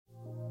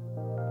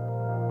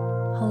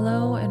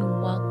Hello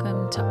and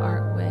welcome to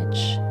Art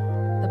Witch,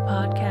 the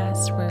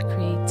podcast where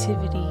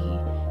creativity,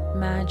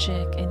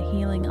 magic, and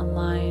healing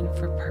align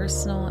for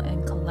personal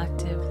and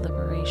collective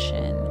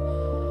liberation.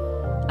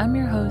 I'm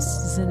your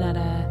host,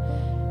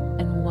 Zanetta,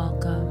 and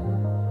welcome.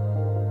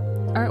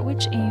 Art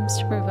Witch aims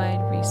to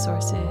provide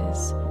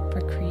resources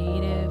for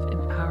creative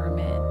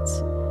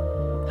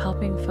empowerment,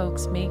 helping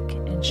folks make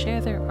and share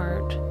their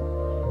art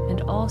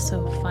and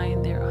also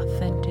find their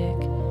authentic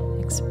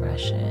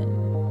expression.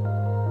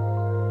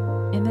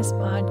 In this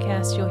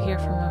podcast, you'll hear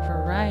from a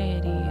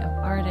variety of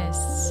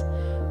artists,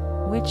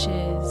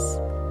 witches,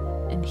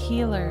 and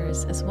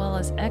healers, as well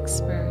as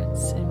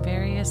experts in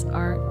various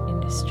art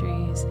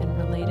industries and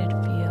related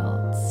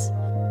fields,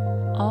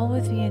 all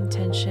with the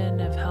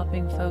intention of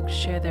helping folks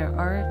share their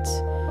art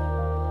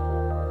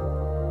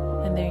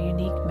and their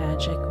unique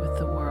magic with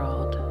the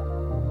world.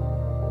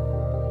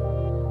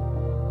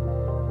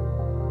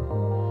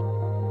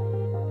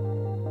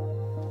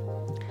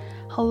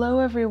 Hello,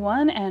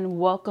 everyone, and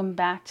welcome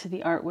back to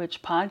the Art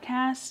Witch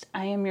podcast.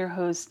 I am your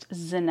host,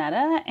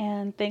 Zanetta,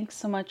 and thanks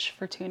so much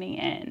for tuning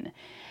in.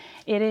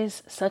 It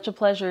is such a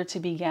pleasure to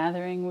be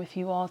gathering with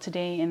you all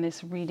today in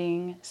this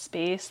reading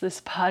space,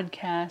 this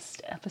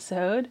podcast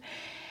episode.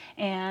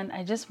 And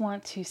I just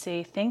want to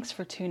say thanks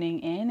for tuning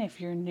in. If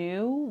you're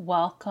new,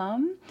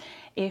 welcome.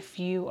 If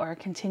you are a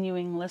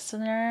continuing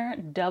listener,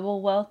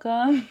 double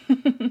welcome.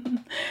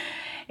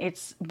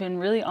 It's been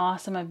really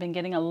awesome. I've been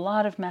getting a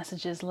lot of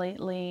messages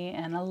lately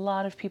and a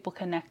lot of people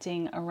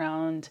connecting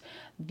around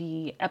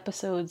the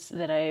episodes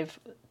that I've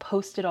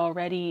posted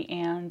already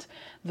and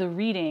the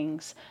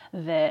readings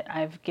that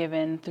I've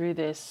given through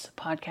this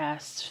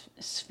podcast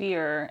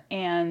sphere.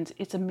 And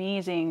it's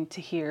amazing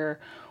to hear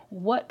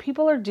what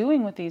people are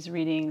doing with these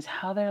readings,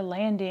 how they're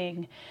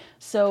landing.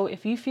 So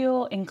if you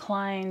feel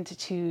inclined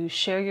to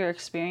share your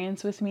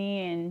experience with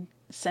me and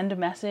send a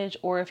message,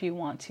 or if you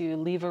want to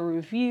leave a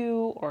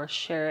review or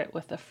share it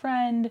with a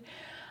friend,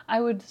 I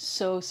would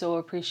so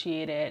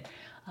appreciate it.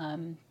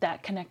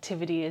 That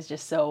connectivity is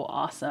just so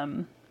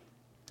awesome.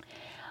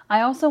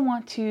 I also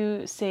want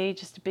to say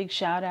just a big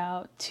shout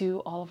out to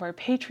all of our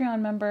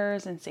Patreon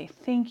members and say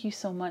thank you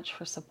so much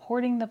for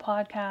supporting the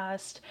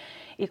podcast.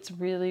 It's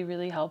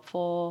really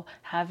helpful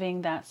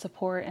having that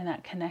support and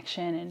that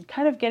connection and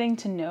kind of getting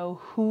to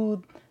know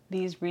who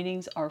these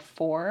readings are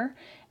for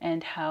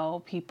and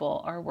how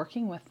people are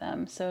working with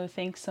them. So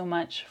thanks so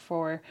much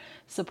for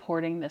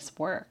supporting this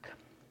work.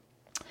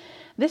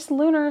 This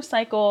lunar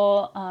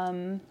cycle,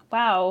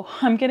 wow,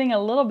 I'm getting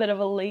a little bit of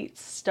a late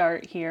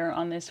start here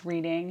on this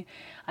reading.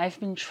 I've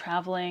been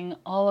traveling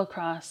all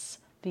across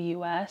the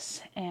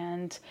US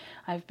and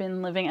I've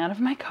been living out of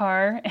my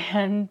car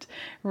and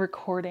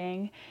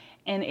recording,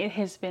 and it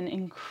has been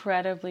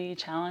incredibly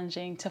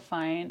challenging to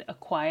find a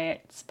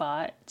quiet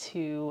spot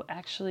to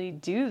actually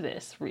do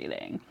this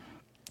reading.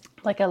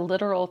 Like a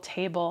literal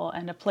table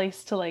and a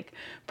place to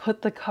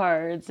put the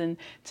cards and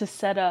to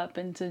set up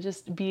and to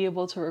just be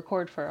able to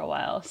record for a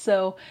while.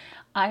 So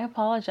I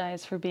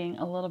apologize for being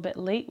a little bit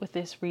late with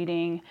this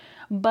reading,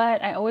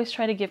 but I always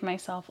try to give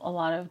myself a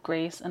lot of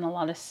grace and a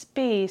lot of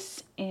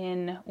space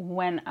in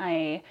when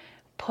I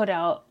put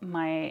out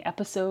my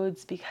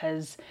episodes,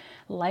 because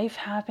life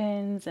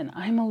happens and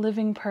I'm a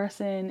living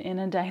person in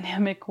a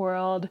dynamic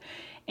world.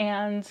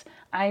 And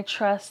I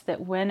trust that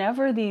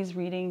whenever these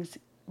readings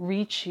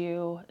reach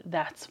you,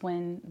 that's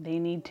when they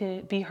need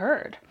to be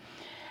heard.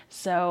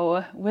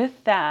 So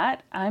with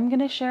that, I'm going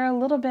to share a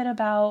little bit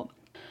about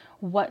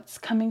what's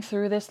coming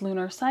through this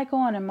lunar cycle,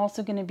 and I'm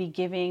also going to be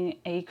giving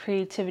a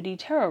creativity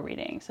tarot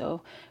reading.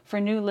 So for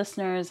new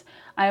listeners,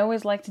 I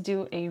always like to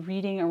do a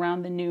reading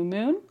around the new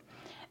moon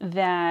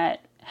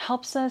that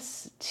helps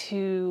us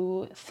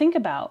to think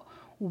about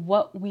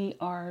what we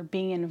are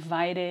being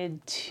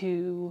invited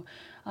to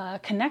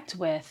connect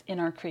with in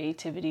our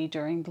creativity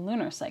during the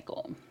lunar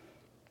cycle.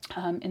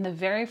 In the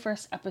very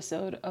first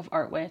episode of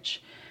Art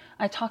Witch,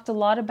 I talked a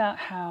lot about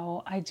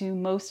how I do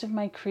most of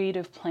my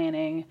creative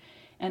planning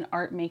and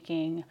art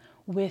making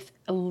with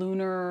a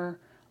lunar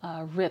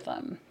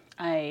rhythm.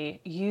 I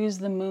use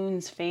the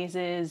moon's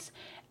phases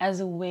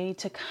as a way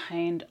to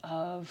kind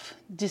of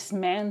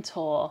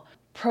dismantle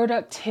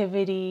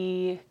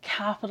productivity,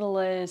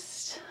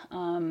 capitalist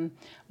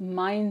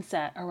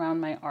mindset around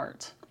my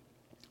art.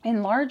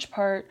 In large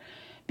part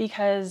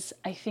because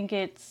I think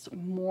it's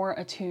more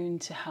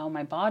attuned to how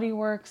my body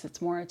works,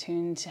 it's more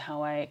attuned to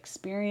how I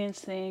experience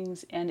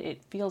things, and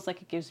it feels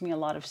like it gives me a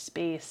lot of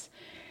space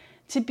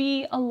to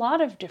be a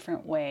lot of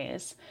different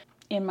ways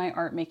in my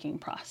art making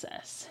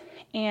process.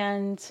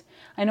 And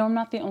I know I'm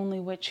not the only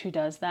witch who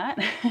does that.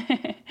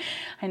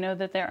 I know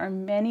that there are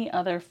many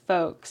other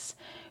folks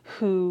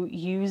who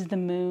use the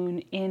moon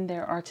in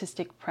their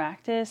artistic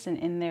practice and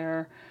in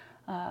their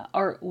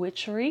art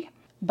witchery.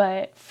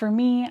 But for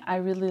me, I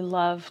really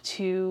love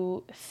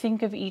to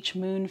think of each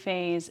moon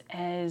phase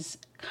as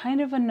kind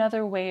of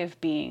another way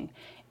of being.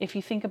 If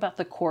you think about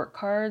the court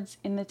cards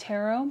in the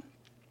tarot,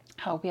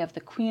 how we have the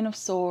Queen of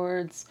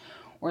Swords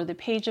or the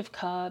Page of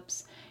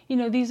Cups,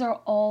 these are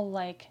all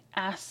like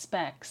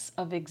aspects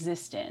of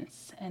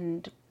existence.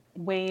 And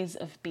ways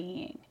of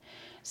being.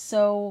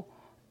 So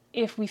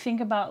if we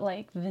think about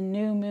like the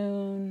new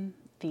moon,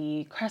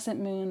 the crescent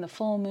moon, the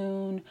full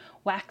moon,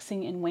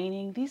 waxing and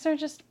waning, these are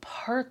just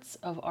parts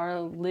of our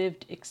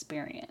lived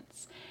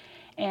experience.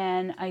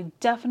 And I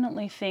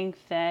definitely think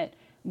that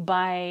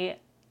by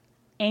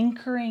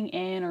anchoring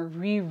in or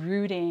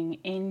rerouting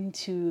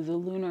into the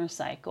lunar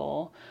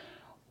cycle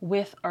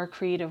with our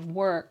creative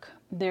work,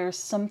 there's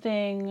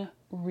something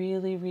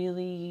really,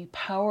 really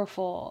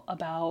powerful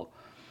about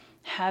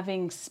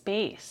having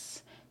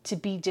space to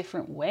be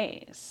different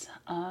ways.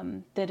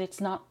 That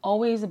it's not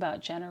always about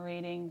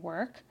generating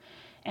work.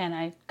 And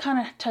I kind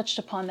of touched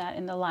upon that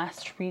in the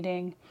last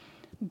reading.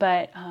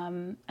 But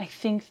I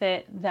think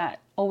that that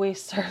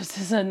always serves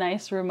as a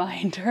nice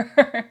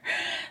reminder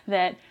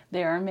that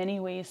there are many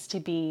ways to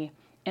be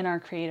in our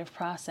creative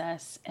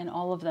process, and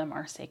all of them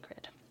are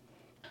sacred.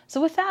 So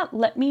with that,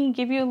 let me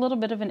give you a little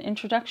bit of an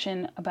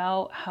introduction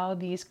about how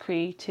these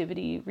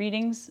creativity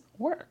readings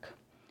work.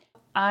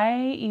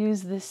 I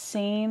use the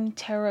same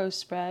tarot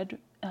spread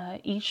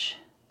each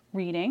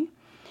reading.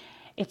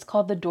 It's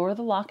called The Door,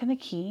 the Lock, and the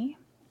Key.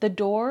 The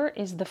door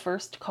is the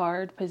first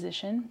card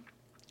position,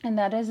 and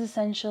that is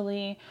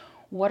essentially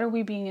what are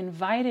we being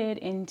invited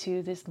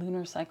into this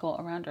lunar cycle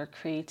around our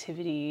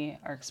creativity,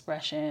 our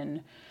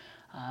expression,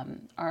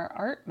 our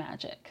art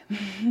magic.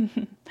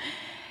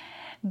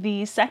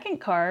 The second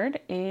card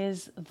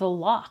is the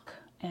lock,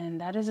 and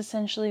that is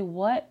essentially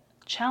what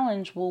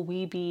challenge will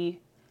we be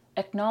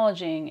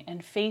acknowledging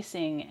and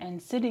facing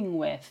and sitting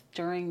with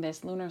during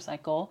this lunar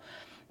cycle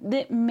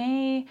that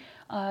may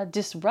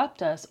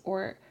disrupt us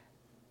or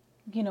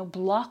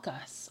block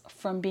us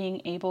from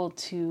being able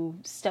to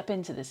step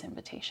into this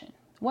invitation.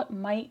 What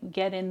might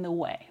get in the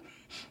way,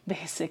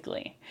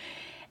 basically.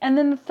 And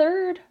then the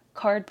third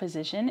card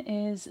position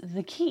is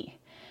the key.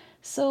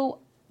 So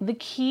the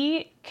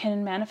key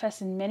can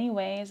manifest in many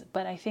ways,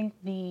 but I think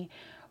the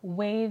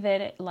way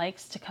that it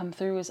likes to come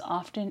through is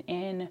often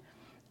in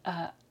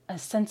a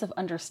sense of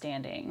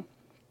understanding.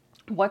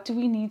 What do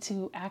we need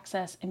to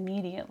access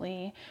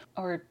immediately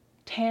or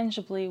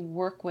tangibly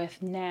work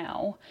with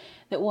now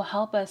that will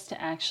help us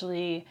to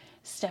actually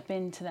step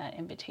into that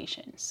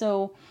invitation?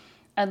 So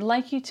I'd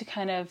like you to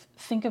kind of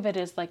think of it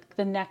as like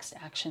the next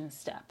action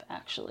step,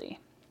 actually.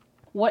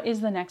 What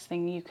is the next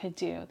thing you could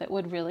do that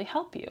would really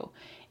help you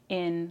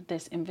in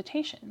this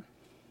invitation?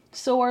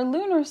 So our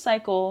lunar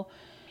cycle,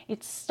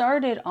 it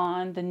started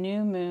on the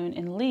new moon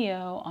in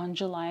Leo on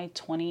July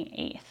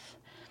 28th.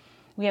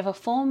 We have a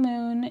full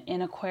moon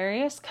in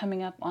Aquarius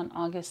coming up on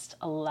August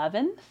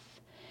 11th.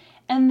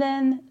 And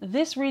then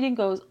this reading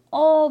goes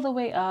all the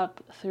way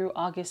up through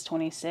August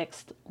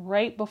 26th,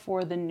 right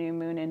before the new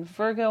moon in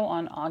Virgo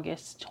on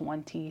August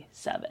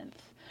 27th.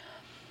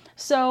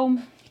 So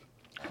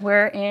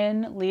we're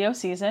in Leo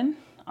season,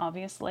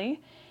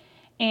 obviously.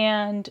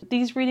 And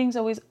these readings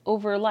always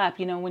overlap.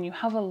 When you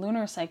have a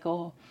lunar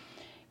cycle,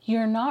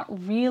 you're not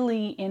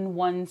really in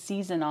one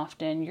season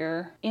often.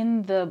 You're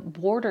in the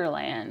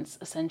borderlands,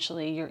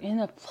 essentially. You're in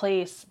a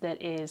place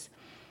that is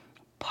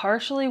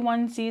partially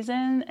one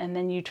season, and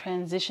then you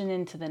transition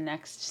into the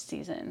next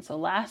season. So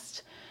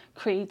last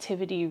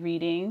creativity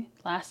reading,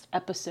 last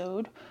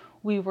episode,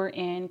 we were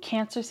in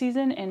Cancer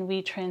season and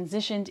we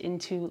transitioned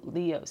into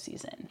Leo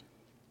season.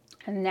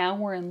 And now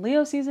we're in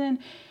Leo season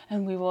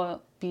and we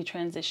will be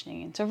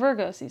transitioning into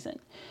Virgo season.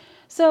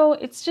 So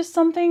it's just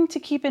something to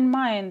keep in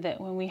mind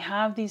that when we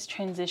have these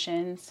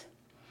transitions,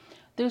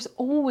 there's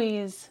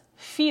always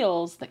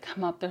feels that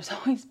come up. There's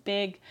always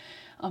big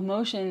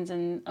emotions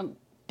and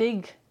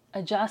big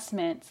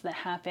adjustments that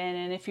happen.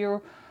 And if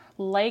you're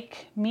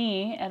like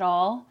me at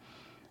all,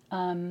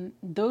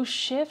 those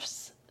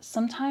shifts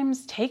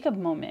sometimes take a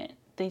moment.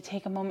 They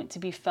take a moment to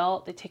be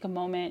felt. They take a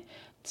moment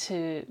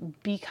to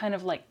be kind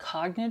of like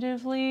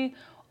cognitively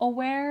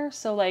aware.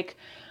 So like,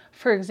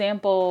 for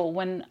example,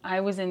 when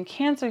I was in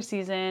Cancer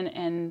season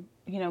and,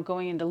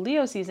 going into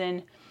Leo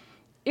season,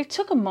 it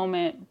took a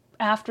moment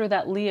after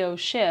that Leo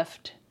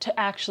shift to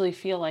actually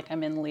feel like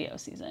I'm in Leo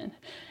season.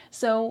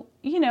 So,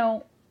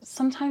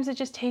 sometimes it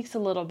just takes a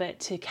little bit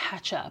to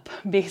catch up,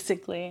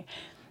 basically.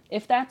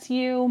 If that's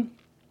you,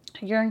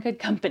 you're in good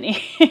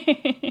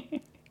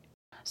company.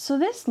 So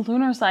this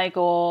lunar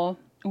cycle,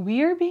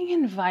 we are being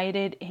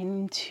invited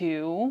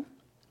into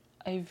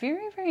a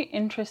very, very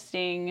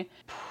interesting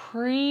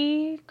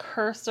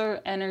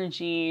precursor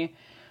energy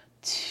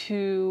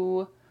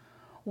to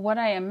what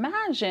I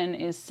imagine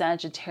is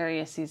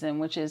Sagittarius season,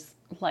 which is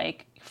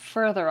like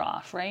further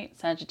off, right?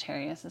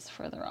 Sagittarius is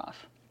further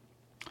off.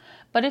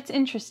 But it's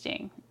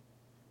interesting.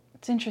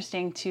 It's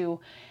interesting to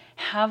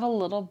have a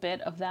little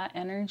bit of that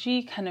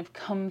energy kind of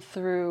come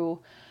through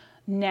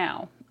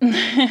now.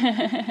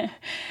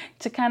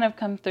 To kind of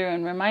come through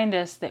and remind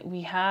us that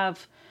we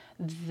have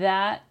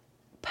that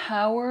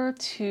power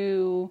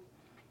to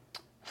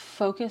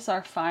focus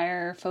our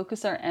fire,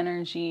 focus our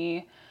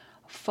energy,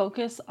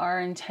 focus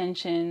our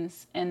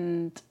intentions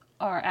and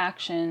our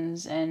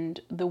actions and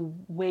the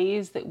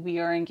ways that we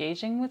are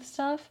engaging with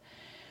stuff,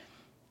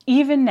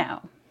 even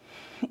now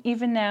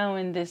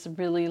in this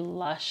really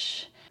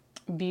lush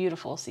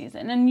beautiful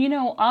season. And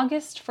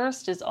August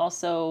 1st is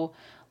also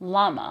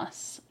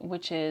Lammas,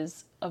 which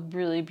is a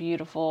really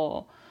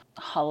beautiful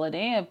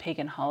holiday, a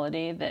pagan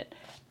holiday that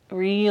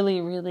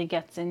really, really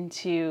gets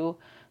into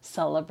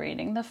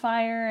celebrating the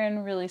fire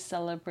and really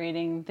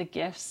celebrating the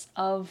gifts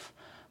of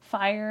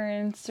fire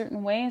in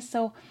certain ways.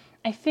 So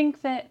I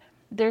think that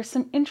there's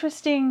some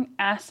interesting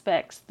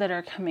aspects that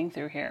are coming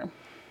through here.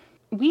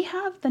 We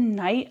have the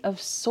Knight of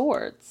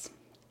Swords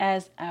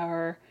as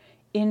our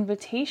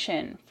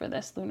invitation for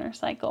this lunar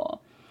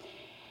cycle.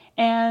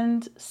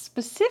 And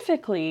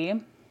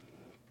specifically,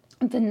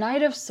 the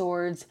Knight of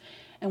Swords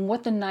and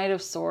what the Knight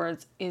of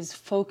Swords is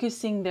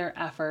focusing their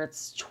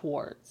efforts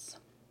towards.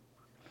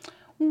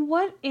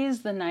 What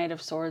is the Knight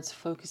of Swords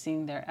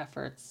focusing their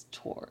efforts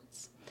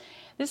towards?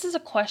 This is a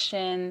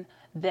question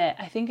that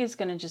I think is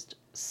going to just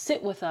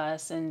sit with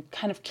us and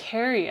kind of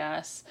carry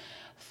us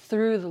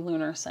through the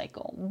lunar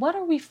cycle. What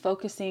are we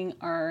focusing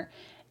our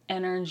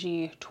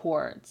energy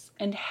towards?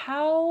 And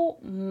how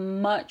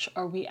much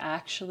are we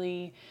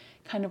actually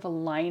kind of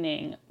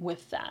aligning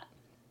with that?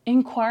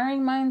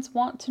 Inquiring minds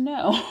want to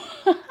know.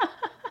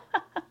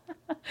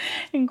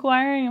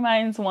 Inquiring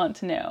minds want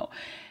to know.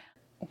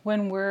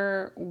 When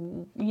we're,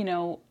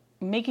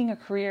 making a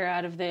career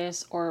out of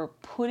this or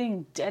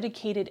putting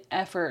dedicated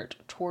effort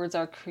towards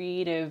our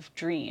creative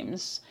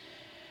dreams,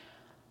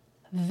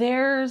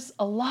 there's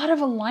a lot of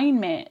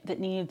alignment that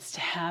needs to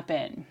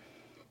happen.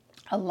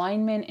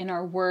 Alignment in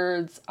our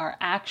words, our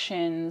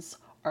actions,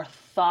 our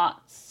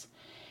thoughts.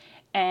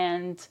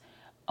 And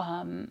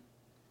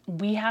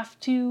we have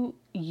to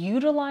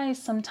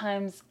utilize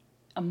sometimes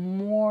a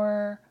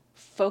more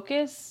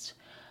focused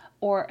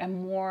or a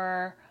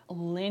more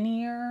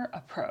linear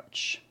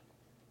approach,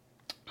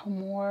 a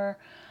more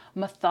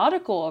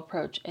methodical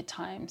approach at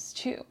times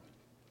too.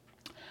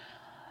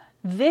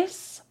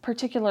 This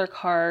particular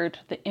card,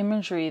 the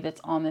imagery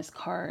that's on this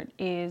card,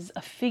 is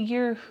a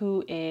figure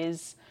who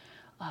is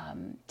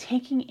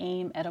taking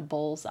aim at a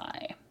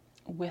bullseye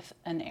with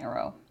an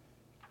arrow.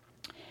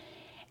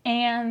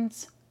 And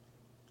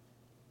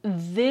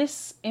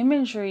this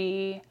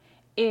imagery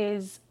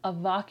is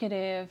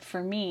evocative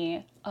for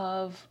me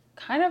of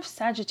kind of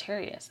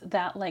Sagittarius,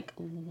 that like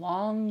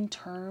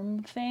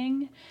long-term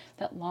thing,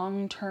 that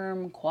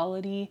long-term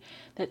quality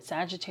that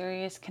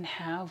Sagittarius can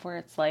have, where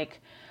it's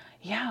like,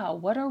 yeah,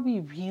 what are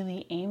we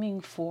really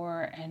aiming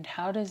for? And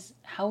how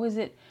is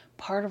it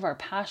part of our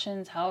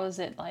passions? How is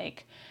it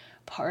like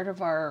part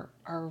of our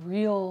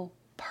real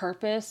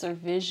purpose or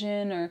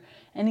vision or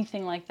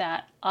anything like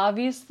that?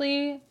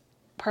 Obviously,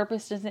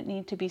 purpose doesn't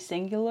need to be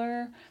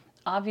singular.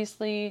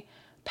 Obviously,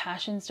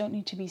 passions don't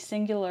need to be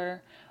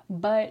singular,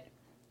 but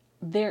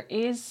there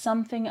is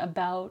something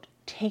about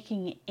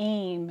taking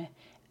aim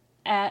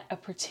at a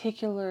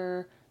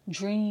particular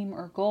dream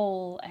or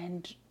goal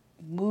and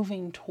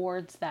moving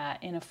towards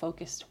that in a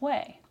focused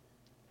way.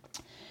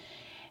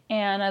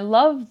 And I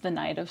love the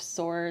Knight of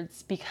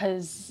Swords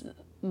because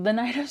the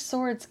Knight of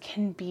Swords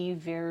can be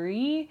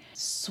very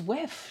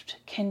swift,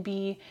 can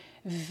be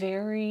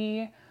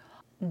very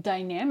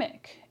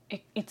dynamic.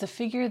 It's a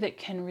figure that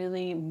can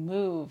really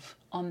move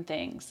on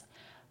things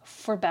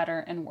for better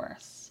and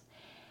worse.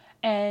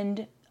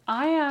 And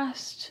I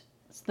asked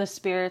the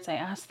spirits, I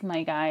asked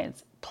my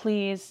guides,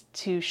 please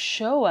to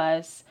show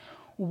us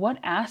what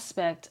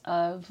aspect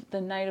of the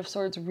Knight of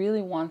Swords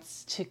really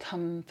wants to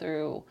come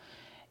through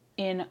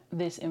in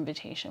this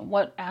invitation.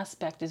 What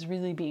aspect is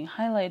really being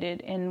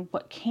highlighted? And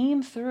what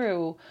came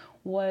through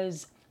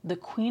was the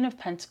Queen of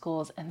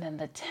Pentacles and then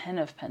the Ten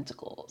of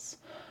Pentacles.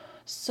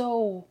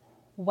 So,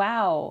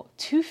 wow,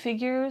 two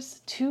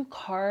figures, two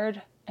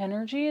card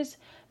energies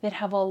that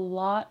have a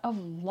lot of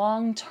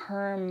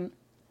long-term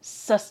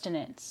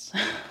sustenance.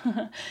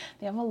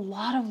 They have a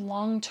lot of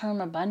long-term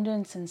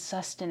abundance and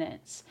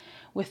sustenance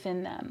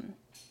within them.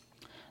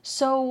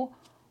 So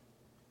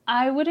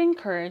I would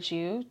encourage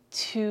you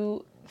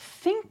to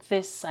think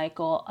this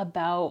cycle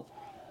about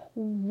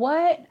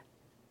what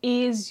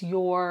is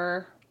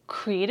your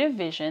creative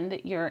vision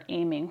that you're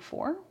aiming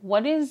for?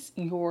 What is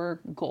your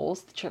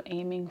goals that you're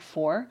aiming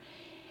for?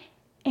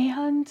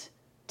 And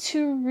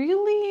to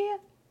really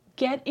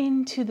get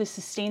into the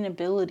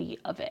sustainability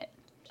of it.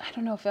 I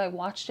don't know if I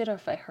watched it or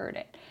if I heard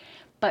it,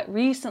 but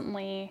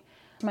recently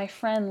my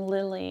friend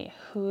Lily,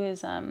 who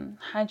is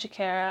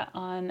Hajakara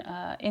on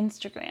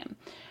Instagram,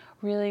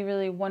 really,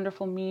 really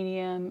wonderful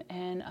medium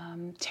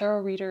and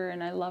tarot reader,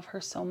 and I love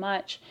her so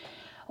much.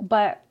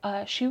 But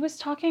she was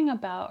talking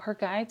about, her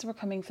guides were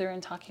coming through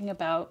and talking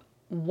about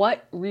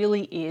what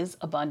really is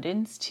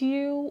abundance to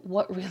you,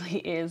 what really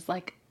is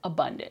like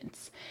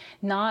abundance.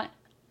 Not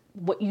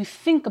what you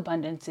think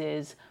abundance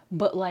is,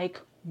 but like,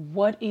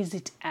 what is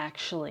it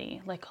actually?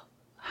 Like,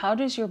 how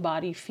does your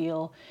body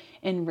feel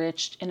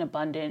enriched and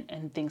abundant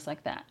and things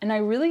like that? And I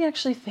really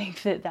actually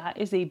think that that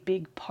is a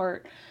big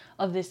part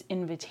of this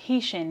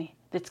invitation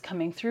that's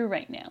coming through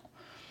right now.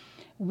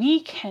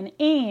 We can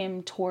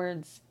aim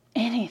towards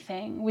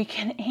anything. We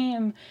can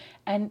aim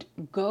and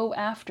go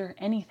after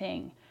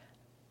anything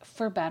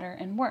for better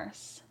and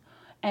worse.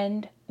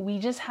 And we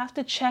just have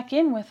to check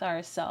in with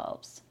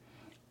ourselves.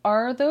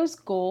 Are those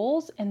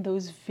goals and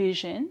those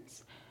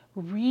visions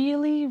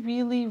really,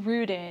 really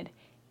rooted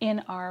in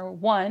our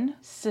one,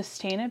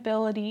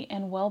 sustainability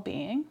and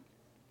well-being?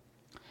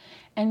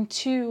 And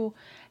two,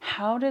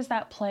 how does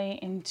that play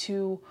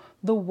into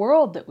the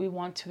world that we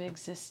want to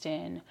exist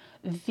in,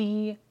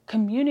 the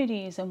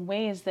communities and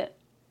ways that,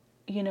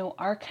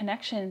 our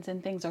connections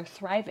and things are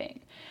thriving?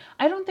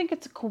 I don't think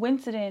it's a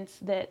coincidence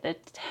that the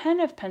Ten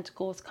of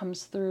Pentacles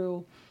comes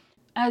through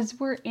as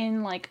we're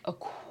in like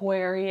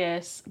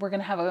Aquarius. We're going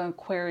to have an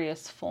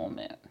Aquarius full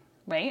moon,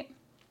 right?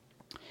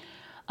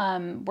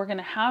 We're going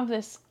to have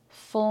this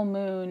full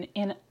moon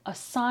in a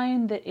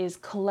sign that is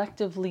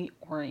collectively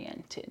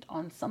oriented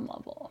on some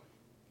level.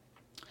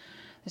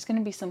 There's going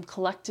to be some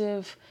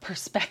collective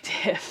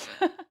perspective.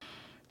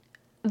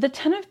 The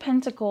Ten of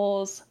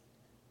Pentacles,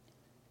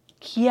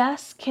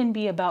 yes, can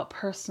be about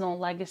personal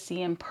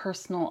legacy and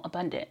personal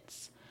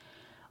abundance.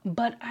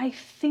 But I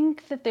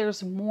think that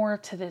there's more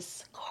to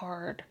this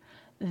card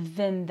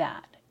than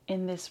that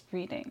in this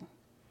reading.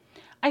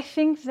 I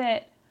think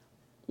that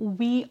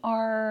we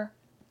are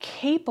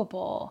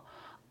capable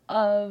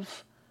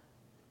of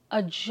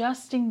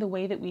adjusting the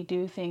way that we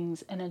do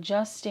things and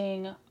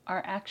adjusting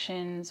our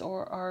actions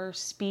or our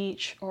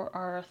speech or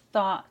our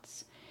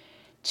thoughts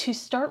to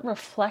start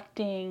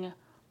reflecting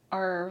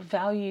our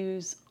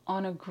values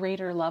on a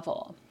greater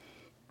level,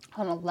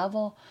 on a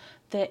level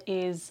that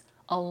is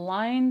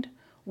aligned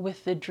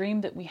with the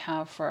dream that we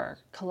have for our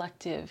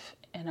collective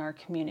and our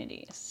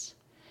communities.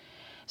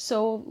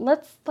 So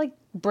let's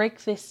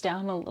break this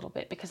down a little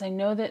bit, because I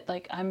know that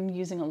I'm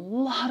using a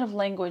lot of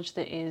language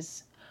that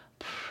is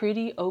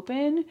pretty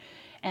open,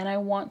 and I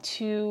want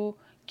to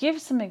give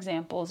some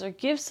examples or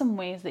give some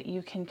ways that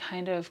you can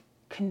kind of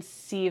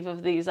conceive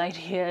of these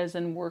ideas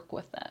and work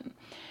with them.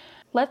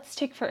 Let's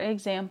take, for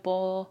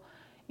example,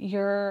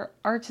 your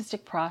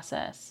artistic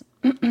process.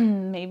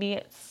 Maybe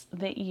it's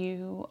that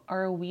you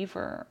are a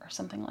weaver or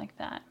something like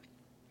that.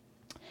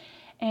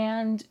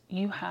 And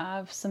you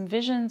have some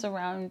visions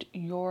around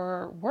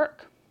your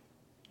work.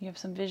 You have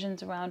some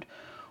visions around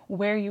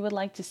where you would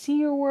like to see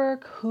your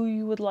work, who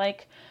you would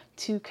like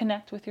to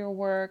connect with your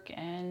work,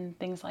 and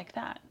things like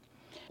that.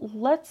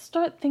 Let's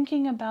start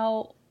thinking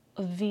about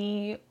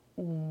the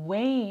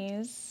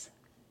ways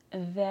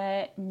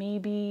that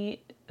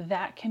maybe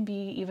that can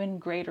be even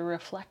greater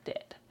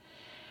reflected.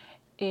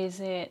 Is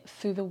it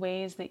through the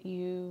ways that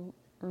you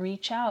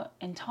reach out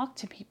and talk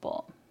to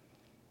people?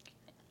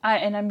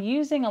 And I'm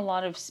using a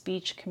lot of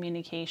speech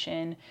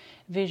communication,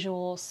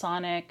 visual,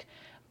 sonic,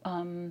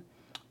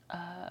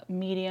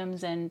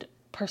 mediums and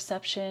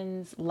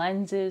perceptions,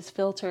 lenses,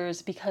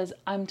 filters, because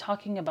I'm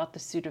talking about the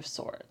Suit of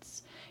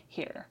Swords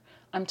here.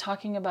 I'm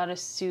talking about a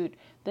suit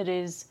that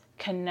is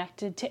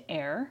connected to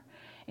air.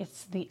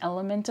 It's the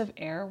element of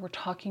air. We're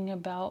talking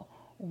about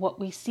what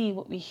we see,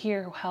 what we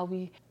hear, how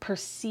we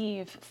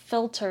perceive,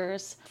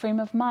 filters, frame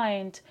of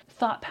mind,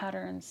 thought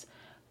patterns,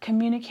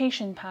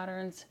 communication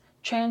patterns,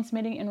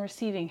 transmitting and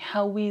receiving,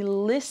 how we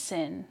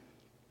listen.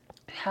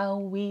 How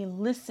we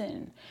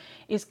listen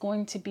is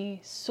going to be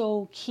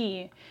so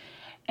key.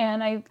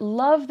 And I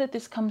love that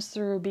this comes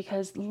through,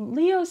 because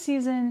Leo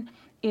season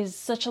is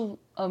such an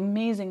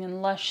amazing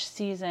and lush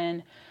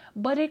season,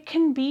 but it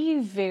can be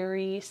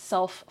very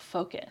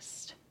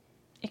self-focused.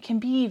 It can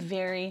be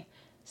very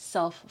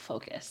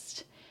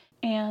self-focused.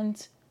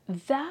 And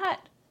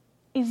that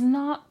is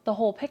not the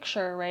whole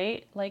picture,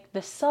 right? Like,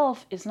 the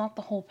self is not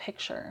the whole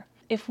picture.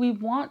 If we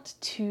want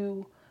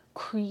to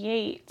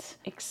create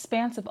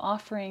expansive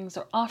offerings,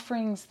 or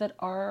offerings that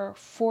are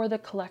for the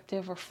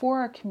collective or for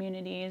our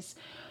communities,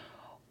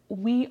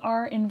 we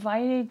are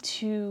invited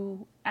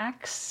to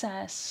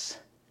access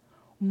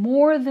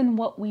more than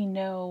what we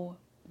know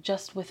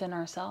just within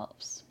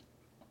ourselves,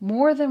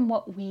 more than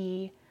what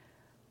we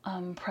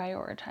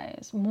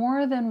prioritize,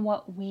 more than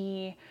what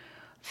we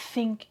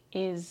think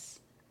is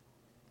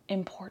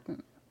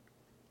important.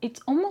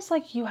 It's almost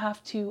like you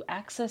have to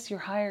access your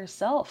higher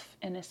self,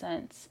 in a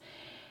sense,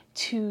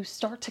 to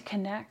start to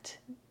connect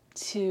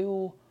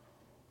to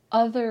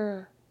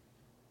other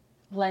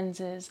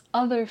lenses,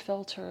 other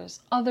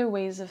filters, other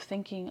ways of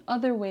thinking,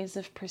 other ways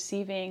of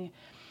perceiving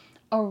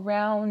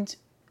around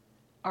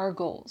our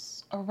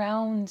goals,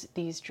 around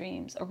these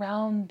dreams,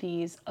 around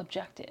these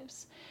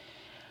objectives.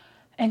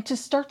 And to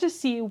start to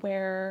see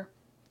where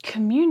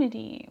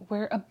community,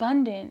 where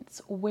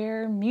abundance,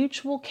 where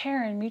mutual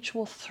care and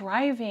mutual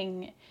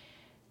thriving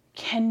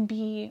can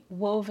be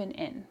woven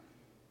in.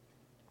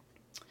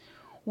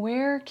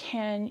 Where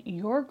can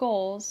your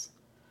goals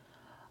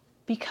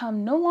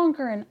become no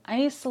longer an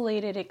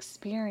isolated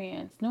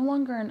experience, no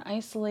longer an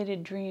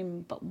isolated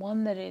dream, but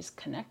one that is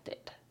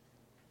connected?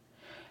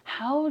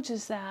 How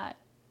does that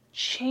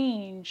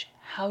change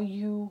how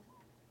you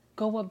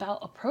go about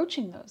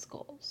approaching those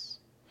goals?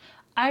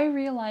 I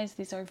realize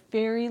these are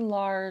very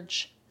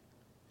large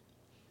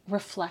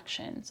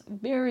reflections,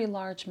 very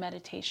large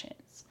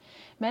meditations.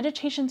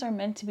 Meditations are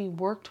meant to be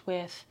worked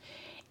with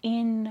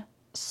in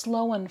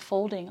slow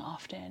unfolding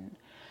often.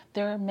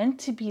 They're meant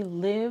to be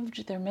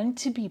lived, they're meant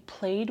to be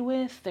played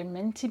with, they're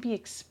meant to be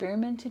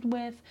experimented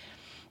with.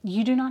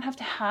 You do not have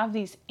to have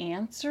these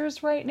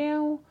answers right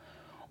now,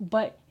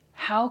 but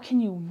how can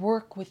you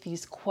work with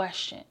these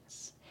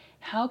questions?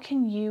 How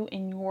can you,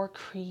 in your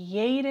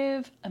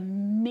creative,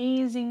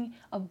 amazing,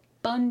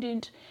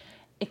 abundant,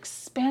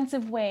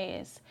 expansive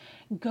ways,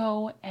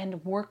 go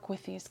and work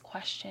with these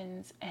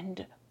questions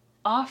and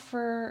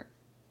offer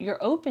your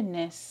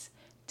openness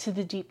to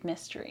the deep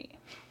mystery?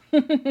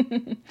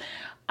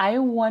 I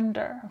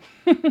wonder.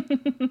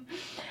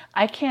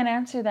 I can't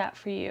answer that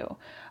for you.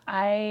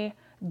 I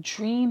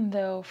dream,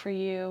 though, for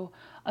you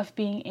of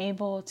being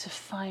able to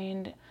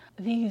find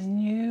these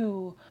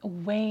new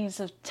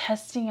ways of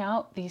testing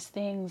out these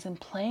things and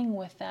playing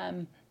with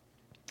them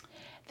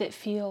that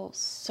feel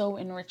so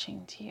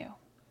enriching to you.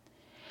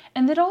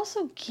 And that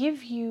also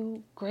give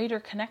you greater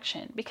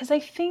connection. Because I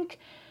think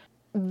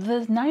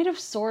the Knight of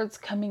Swords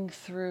coming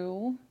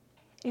through,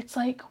 it's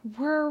like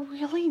we're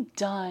really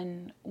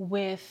done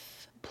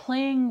with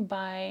playing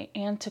by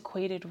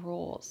antiquated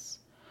rules.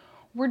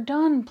 We're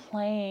done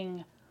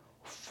playing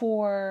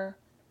for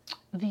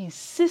these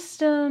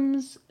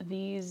systems,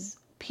 these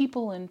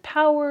people in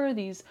power,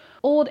 these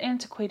old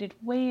antiquated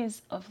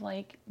ways of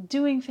like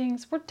doing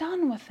things. We're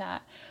done with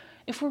that.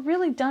 If we're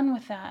really done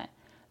with that,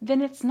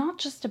 then it's not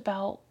just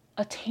about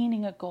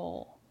attaining a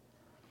goal.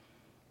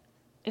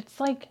 It's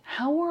like,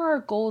 how are our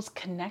goals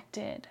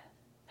connected?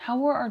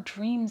 How are our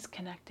dreams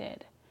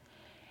connected?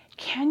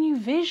 Can you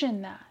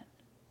vision that?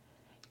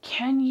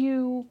 Can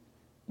you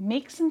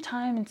make some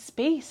time and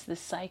space this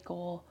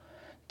cycle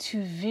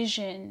to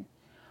vision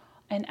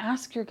and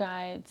ask your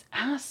guides,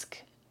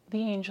 ask the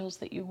angels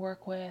that you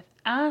work with,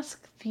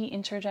 ask the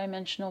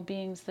interdimensional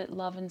beings that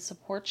love and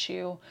support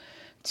you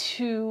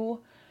to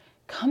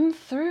come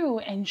through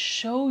and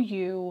show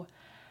you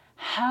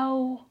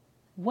how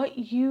what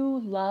you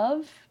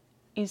love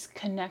is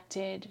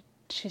connected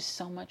to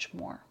so much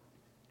more.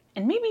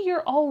 And maybe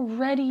you're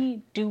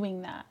already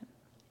doing that.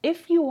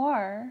 If you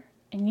are,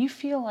 and you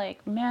feel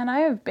like, man, I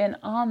have been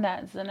on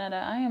that,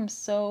 Zanetta, I am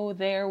so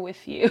there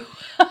with you.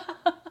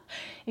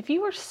 If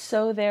you are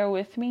so there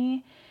with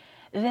me,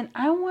 then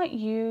I want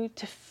you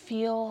to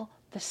feel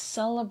the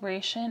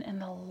celebration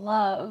and the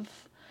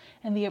love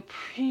and the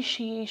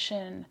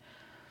appreciation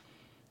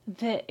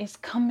that is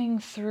coming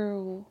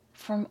through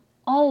from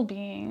all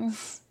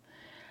beings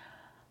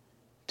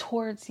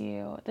towards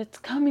you, that's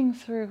coming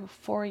through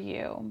for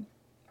you,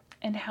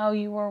 and how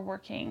you are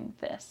working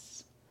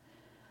this.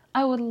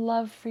 I would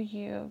love for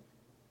you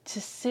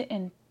to sit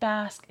and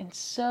bask and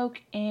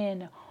soak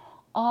in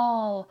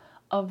all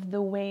of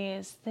the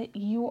ways that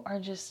you are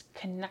just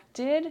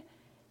connected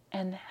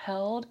and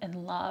held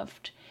and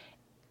loved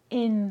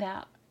in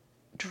that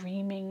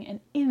dreaming and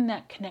in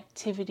that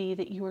connectivity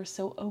that you are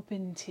so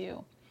open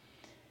to.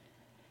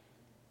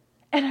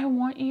 And I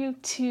want you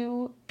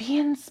to be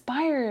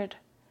inspired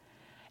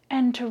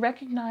and to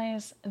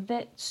recognize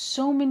that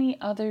so many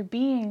other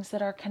beings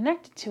that are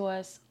connected to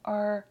us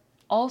are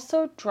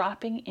also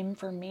dropping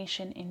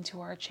information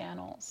into our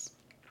channels.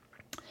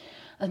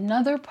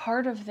 Another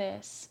part of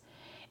this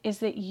is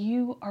that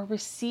you are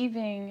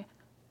receiving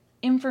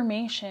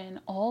information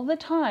all the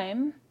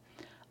time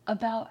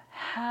about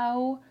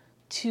how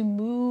to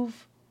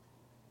move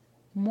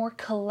more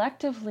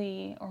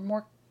collectively or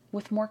more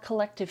with more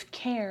collective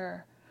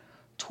care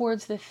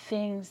towards the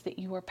things that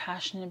you are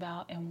passionate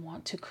about and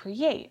want to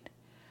create.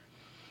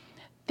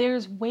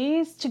 There's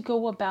ways to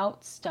go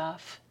about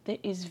stuff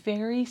that is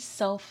very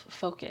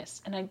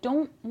self-focused, and I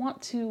don't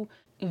want to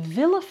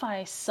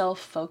vilify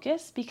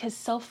self-focus because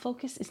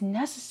self-focus is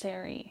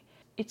necessary.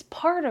 It's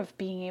part of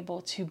being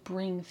able to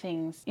bring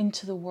things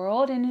into the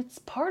world, and it's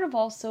part of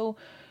also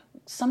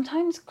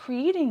sometimes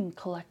creating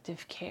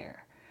collective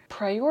care.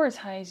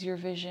 Prioritize your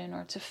vision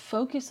or to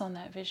focus on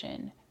that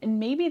vision. And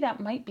maybe that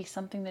might be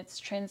something that's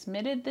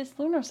transmitted this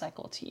lunar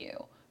cycle to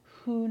you.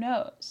 Who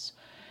knows?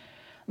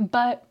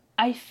 But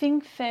I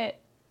think that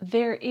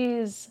there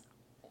is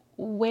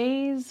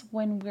ways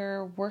when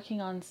we're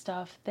working on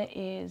stuff that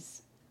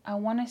is, I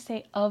want to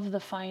say, of the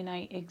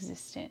finite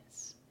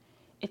existence.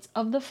 It's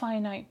of the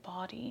finite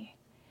body.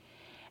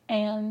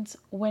 And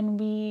when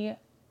we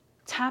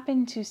tap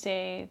into,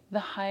 say, the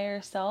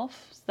higher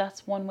self,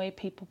 that's one way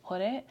people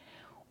put it,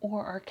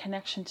 or our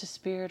connection to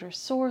spirit or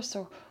source,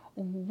 or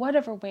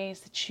whatever ways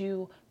that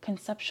you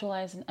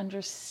conceptualize and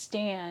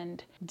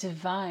understand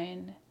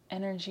divine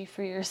energy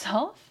for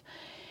yourself,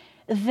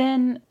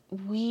 then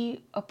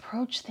we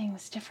approach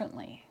things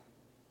differently.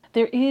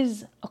 There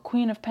is a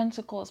Queen of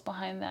Pentacles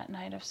behind that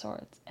Knight of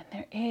Swords, and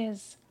there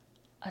is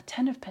a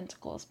Ten of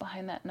Pentacles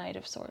behind that Knight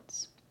of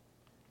Swords.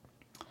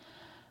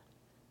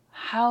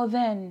 How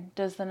then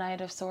does the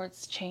Knight of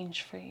Swords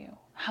change for you?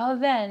 How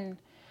then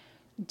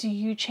do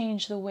you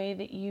change the way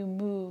that you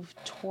move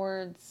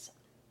towards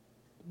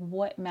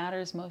what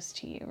matters most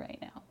to you right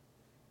now?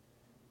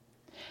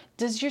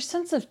 Does your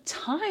sense of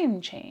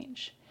time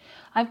change?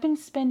 I've been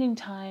spending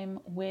time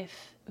with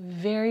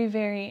very,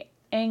 very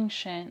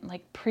ancient,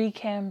 like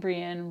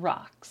Precambrian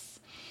rocks.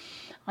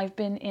 I've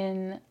been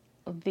in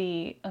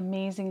the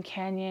amazing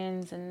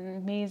canyons and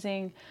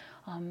amazing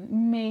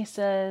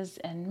mesas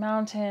and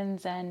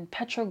mountains and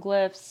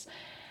petroglyphs.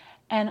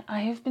 And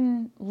I have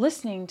been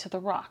listening to the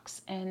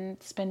rocks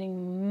and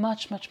spending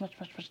much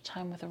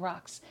time with the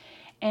rocks.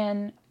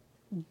 And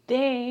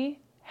they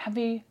have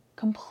a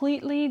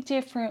completely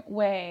different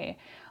way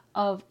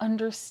of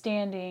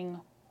understanding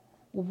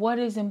what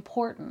is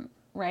important,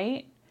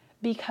 right?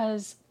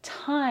 Because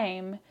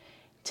time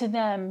to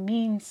them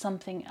means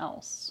something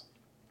else.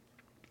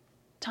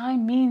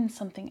 Time means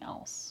something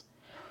else.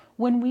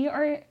 When we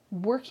are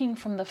working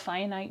from the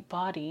finite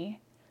body,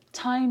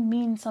 time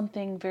means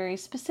something very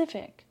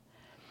specific.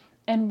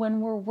 And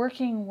when we're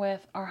working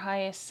with our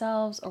highest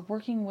selves or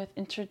working with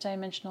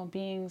interdimensional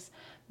beings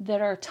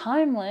that are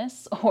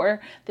timeless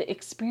or that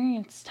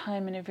experience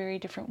time in a very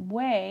different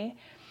way,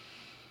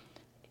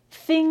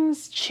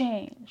 things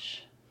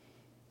change.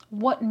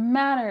 What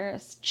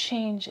matters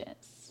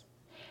changes.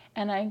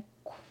 And I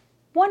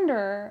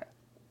wonder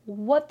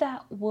what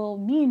that will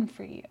mean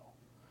for you.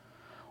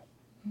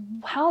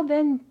 How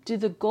then do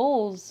the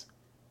goals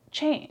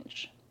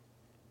change?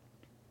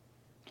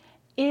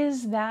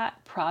 Is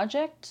that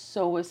project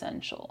so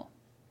essential?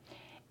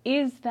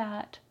 Is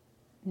that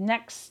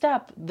next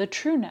step the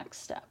true next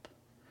step?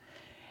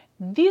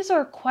 These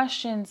are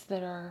questions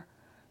that are,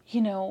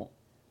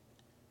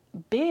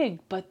 big,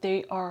 but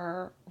they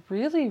are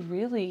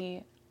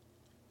really,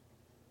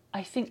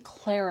 I think,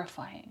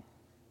 clarifying.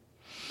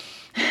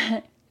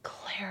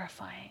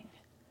 Clarifying.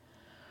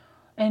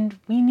 And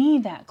we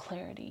need that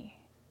clarity.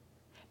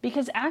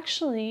 Because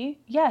actually,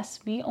 yes,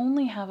 we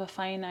only have a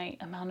finite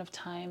amount of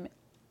time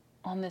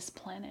on this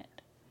planet.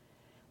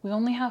 We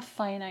only have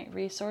finite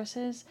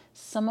resources.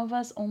 Some of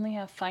us only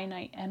have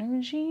finite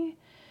energy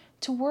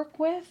to work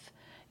with.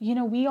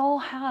 We all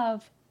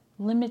have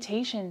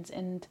limitations,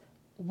 and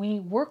we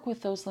work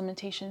with those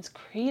limitations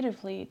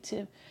creatively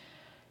to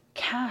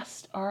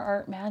cast our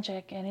art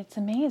magic, and it's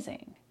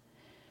amazing.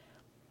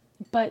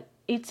 But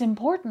it's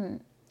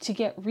important to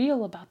get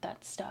real about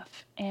that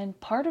stuff. And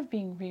part of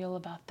being real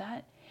about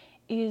that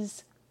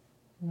is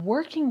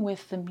working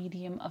with the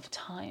medium of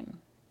time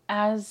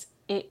as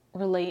it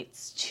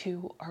relates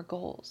to our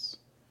goals.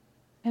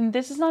 And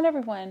this is not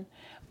everyone,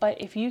 but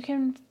if you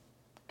can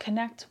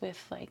connect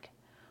with like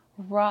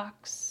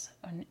rocks,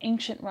 an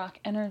ancient rock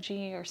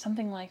energy or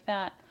something like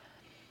that,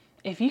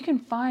 if you can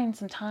find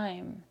some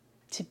time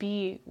to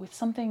be with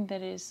something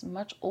that is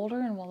much older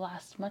and will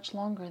last much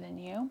longer than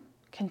you,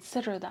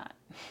 consider that.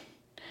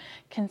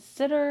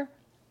 Consider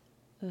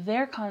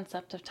their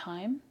concept of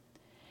time.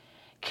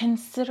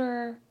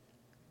 Consider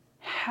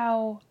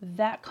how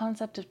that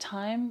concept of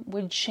time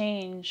would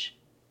change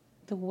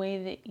the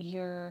way that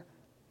you're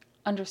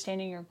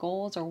understanding your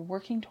goals or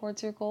working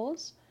towards your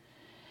goals.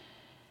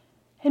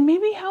 And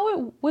maybe how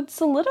it would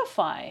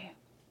solidify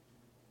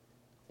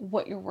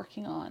what you're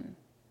working on.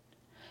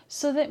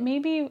 So that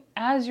maybe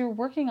as you're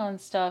working on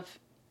stuff,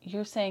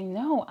 you're saying,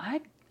 no,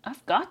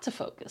 I've got to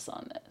focus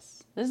on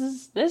this.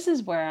 This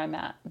is where I'm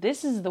at.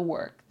 This is the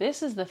work.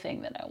 This is the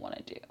thing that I want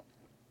to do.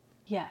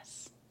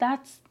 Yes,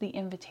 that's the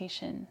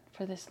invitation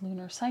for this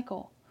lunar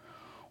cycle.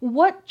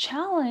 What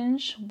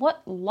challenge,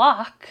 what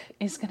lock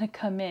is going to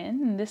come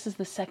in, and this is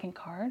the second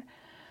card,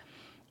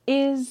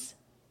 is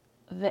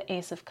the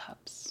Ace of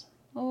Cups.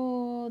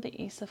 Oh,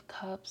 the Ace of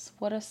Cups.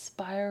 What a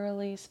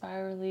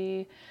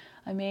spirally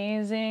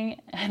amazing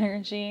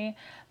energy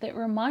that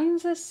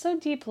reminds us so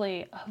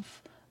deeply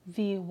of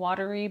the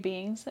watery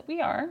beings that we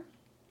are.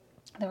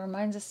 That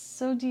reminds us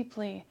so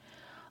deeply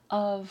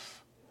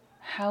of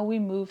how we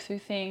move through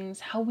things,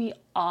 how we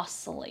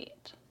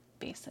oscillate,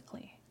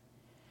 basically.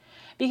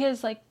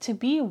 Because to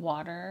be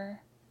water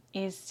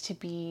is to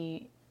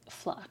be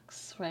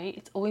flux, right?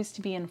 It's always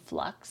to be in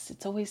flux.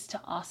 It's always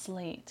to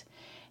oscillate.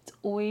 It's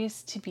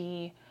always to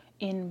be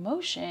in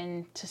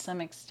motion to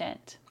some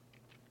extent.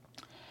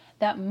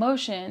 That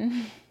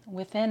motion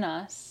within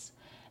us,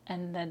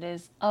 and that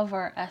is of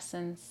our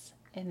essence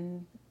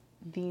in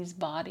these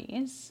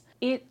bodies,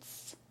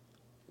 it's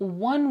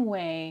one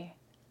way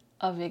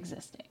of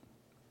existing.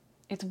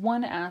 It's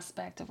one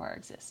aspect of our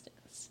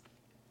existence,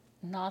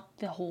 not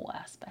the whole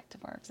aspect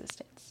of our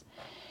existence.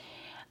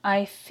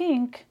 I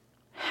think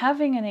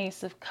having an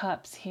Ace of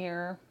Cups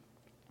here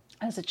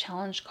as a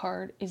challenge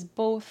card is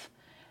both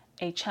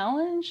a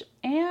challenge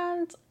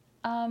and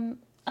a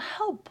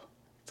help.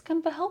 It's kind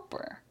of a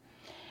helper.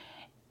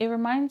 It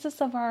reminds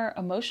us of our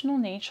emotional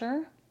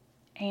nature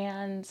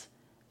and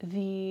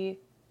the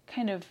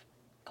kind of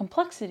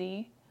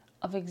complexity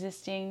of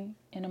existing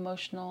in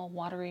emotional,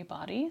 watery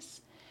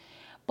bodies.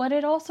 But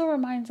it also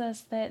reminds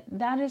us that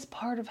that is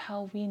part of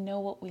how we know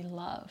what we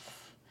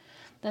love.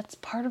 That's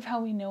part of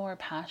how we know our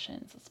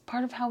passions. It's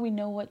part of how we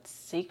know what's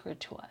sacred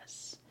to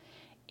us.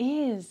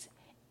 Is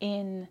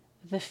in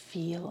the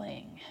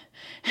feeling.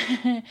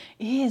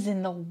 Is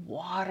in the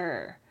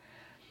water.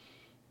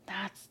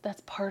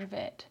 That's part of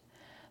it.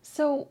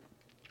 So,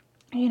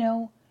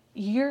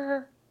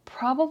 you're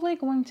probably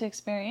going to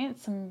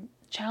experience some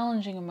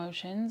challenging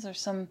emotions or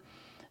some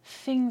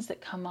things that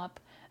come up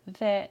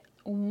that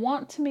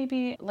want to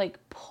maybe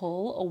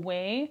pull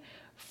away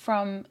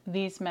from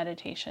these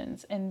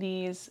meditations and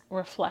these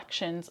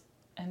reflections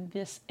and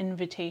this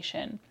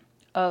invitation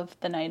of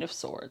the Knight of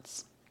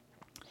Swords.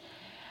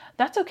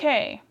 That's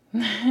okay.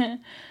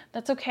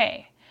 That's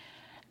okay.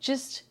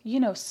 Just,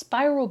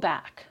 spiral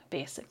back,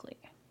 basically.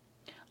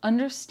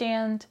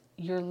 Understand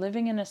you're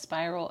living in a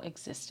spiral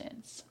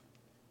existence.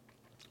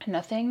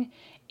 Nothing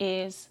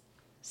is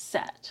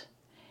set.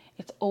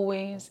 It's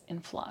always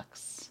in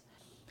flux.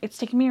 It's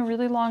taken me a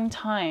really long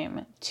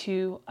time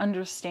to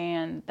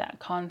understand that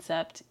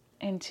concept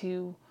and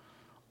to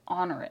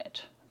honor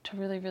it, to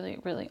really, really,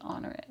 really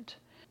honor it.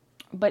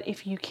 But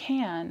if you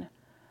can,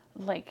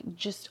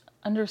 just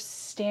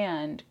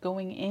understand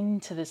going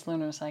into this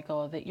lunar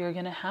cycle that you're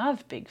going to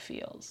have big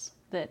feels,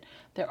 that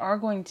there are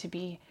going to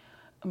be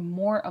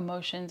more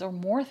emotions or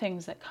more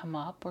things that come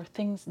up or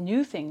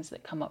new things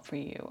that come up for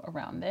you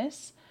around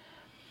this,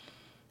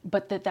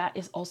 but that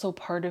is also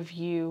part of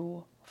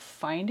you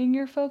finding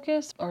your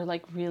focus or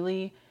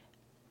really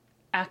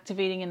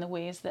activating in the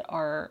ways that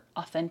are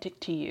authentic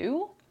to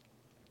you.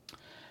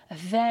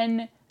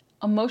 Then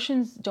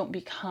emotions don't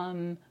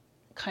become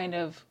kind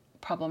of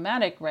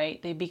problematic,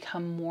 right? They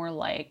become more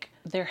like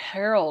they're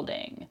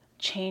heralding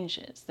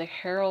changes, they're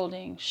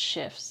heralding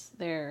shifts,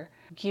 they're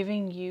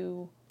giving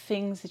you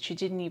things that you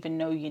didn't even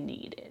know you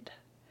needed.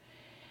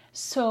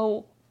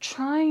 So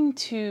trying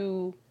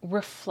to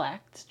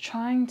reflect,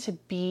 trying to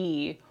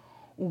be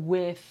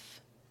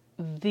with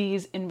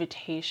these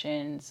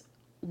invitations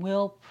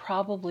will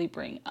probably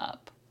bring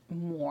up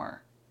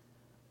more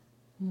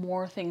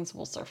things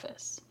will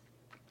surface.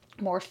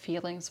 More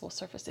feelings will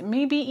surface. And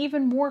maybe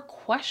even more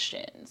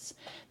questions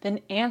than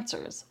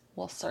answers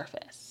will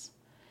surface.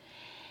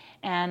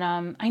 And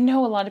I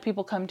know a lot of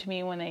people come to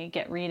me when they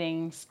get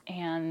readings,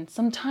 and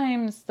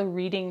sometimes the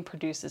reading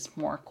produces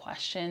more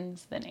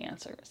questions than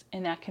answers.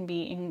 And that can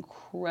be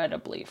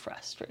incredibly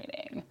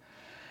frustrating.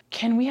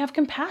 Can we have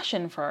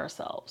compassion for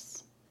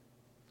ourselves?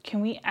 Can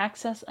we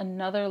access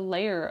another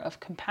layer of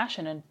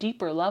compassion, a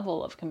deeper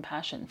level of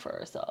compassion for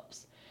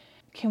ourselves?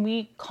 Can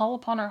we call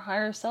upon our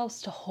higher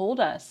selves to hold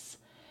us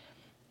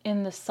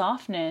in the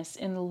softness,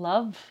 in the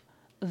love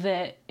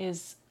that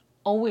is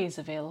always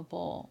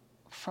available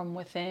from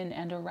within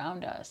and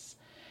around us?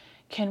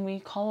 Can we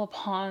call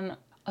upon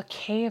a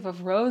cave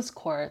of rose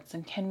quartz,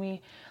 and can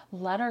we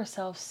let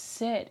ourselves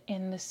sit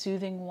in the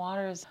soothing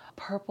waters,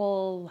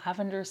 purple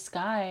lavender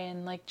sky,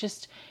 and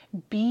just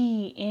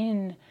be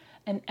in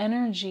an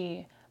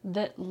energy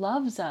that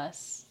loves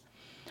us?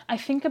 I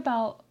think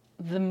about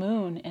the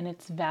moon and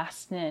its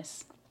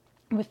vastness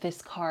with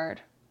this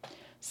card.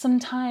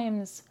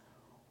 Sometimes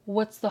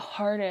what's the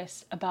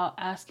hardest about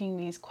asking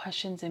these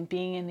questions and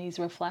being in these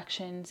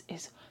reflections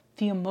is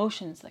the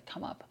emotions that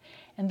come up.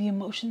 And the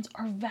emotions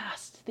are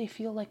vast. They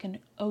feel like an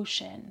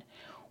ocean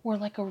or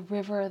like a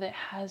river that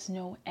has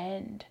no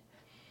end.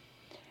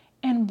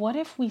 And what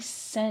if we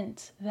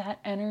sent that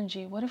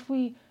energy? What if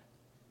we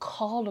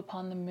called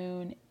upon the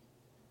moon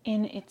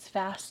in its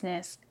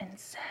vastness and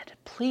said,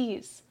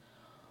 please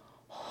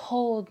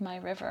hold my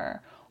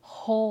river,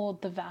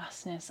 hold the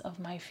vastness of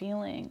my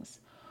feelings,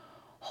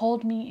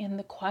 hold me in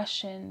the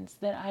questions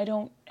that I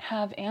don't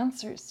have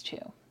answers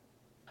to.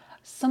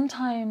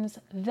 Sometimes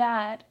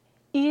that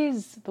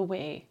is the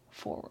way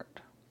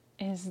forward,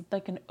 is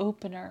like an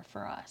opener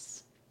for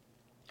us.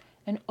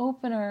 An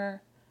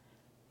opener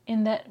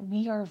in that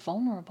we are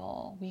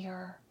vulnerable. We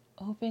are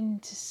open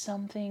to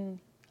something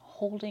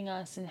holding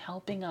us and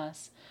helping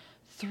us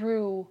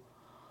through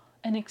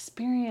an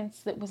experience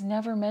that was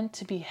never meant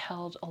to be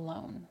held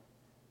alone.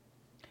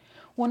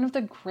 One of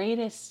the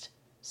greatest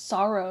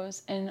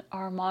sorrows in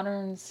our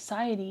modern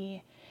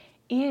society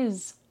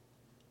is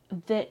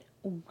that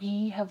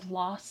we have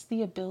lost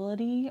the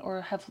ability, or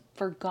have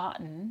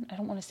forgotten, I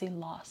don't want to say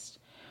lost,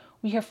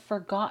 we have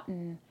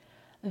forgotten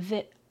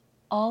that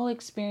all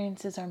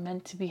experiences are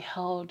meant to be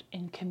held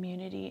in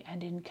community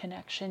and in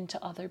connection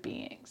to other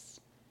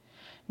beings.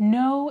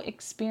 No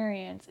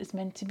experience is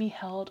meant to be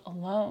held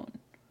alone.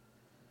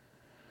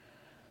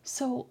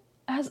 So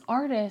as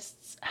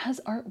artists,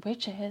 as art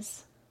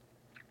witches,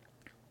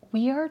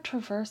 we are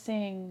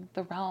traversing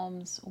the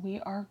realms, we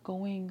are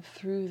going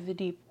through the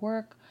deep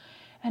work,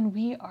 and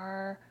we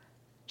are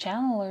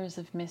channelers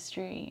of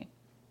mystery.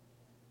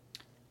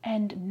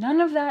 And none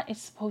of that is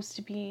supposed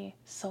to be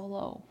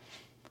solo.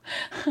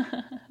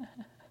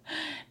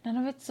 None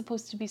of it's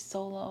supposed to be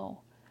solo.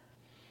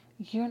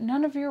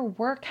 None of your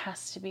work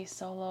has to be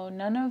solo.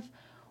 None of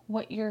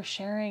what you're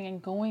sharing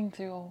and going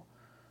through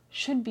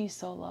should be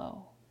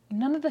solo.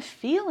 None of the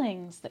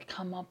feelings that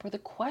come up or the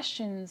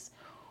questions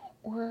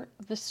or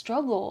the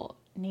struggle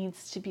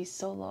needs to be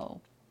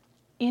solo.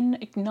 In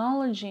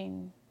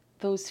acknowledging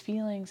those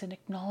feelings and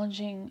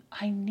acknowledging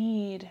I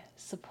need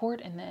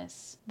support in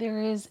this,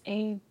 there is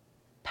a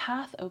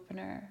path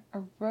opener,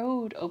 a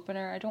road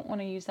opener. I don't want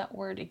to use that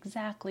word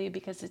exactly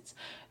because it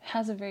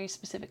has a very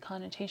specific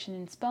connotation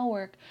in spell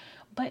work,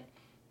 but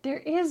there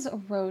is a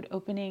road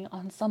opening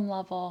on some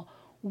level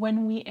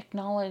when we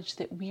acknowledge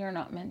that we are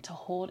not meant to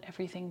hold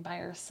everything by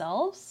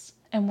ourselves,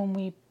 and when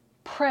we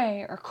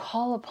pray or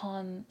call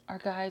upon our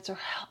guides or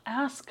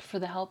ask for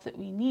the help that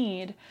we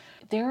need,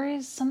 there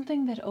is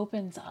something that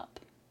opens up.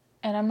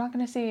 And I'm not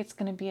going to say it's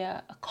going to be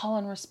a call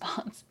and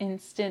response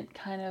instant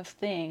kind of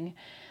thing.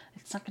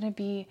 It's not going to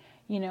be,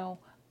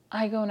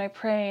 I go and I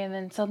pray and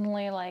then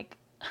suddenly like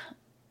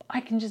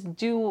I can just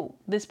do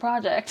this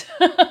project.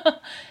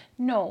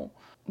 No,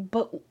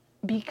 but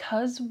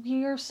because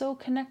we are so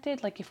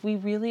connected, like if we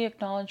really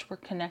acknowledge we're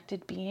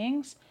connected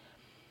beings,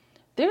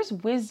 there's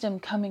wisdom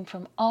coming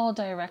from all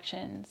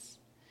directions.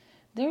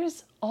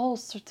 There's all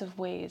sorts of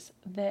ways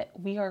that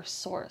we are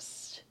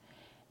sourced,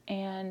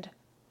 and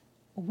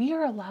we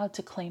are allowed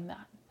to claim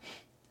that.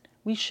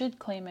 We should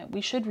claim it.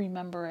 We should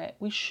remember it.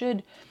 We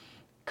should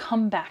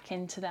come back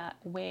into that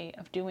way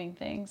of doing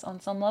things on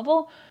some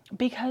level,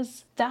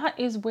 because that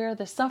is where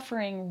the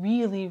suffering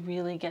really,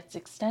 really gets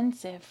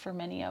extensive for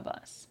many of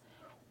us.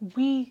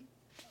 We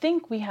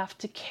think we have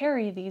to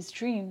carry these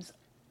dreams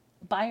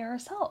by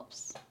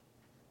ourselves.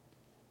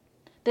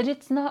 That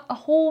it's not a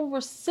whole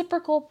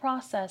reciprocal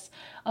process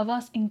of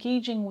us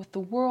engaging with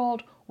the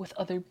world, with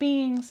other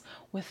beings,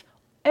 with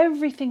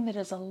everything that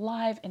is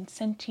alive and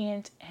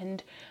sentient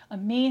and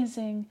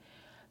amazing.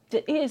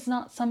 That it is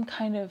not some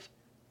kind of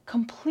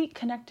complete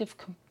connective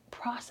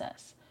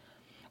process.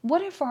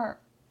 What if our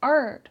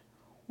art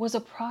was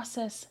a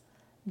process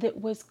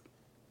that was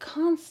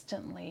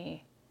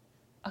constantly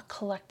a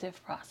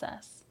collective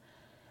process?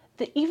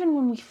 That even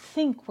when we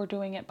think we're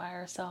doing it by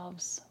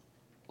ourselves,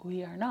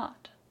 we are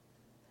not.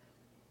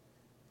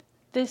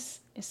 This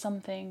is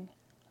something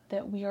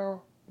that we are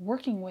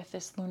working with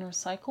this lunar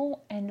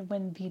cycle, and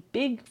when the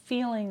big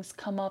feelings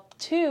come up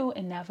too,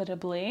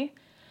 inevitably,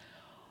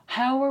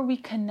 how are we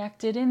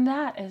connected in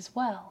that as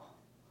well?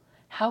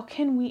 How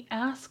can we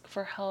ask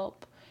for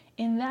help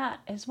in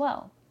that as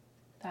well?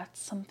 That's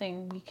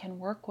something we can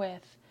work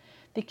with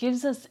that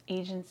gives us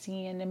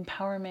agency and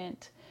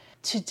empowerment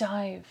to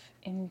dive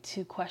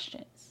into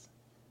questions.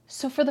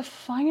 So for the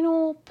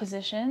final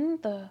position,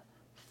 the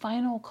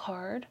final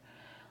card,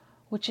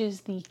 which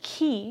is the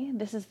key,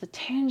 this is the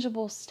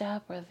tangible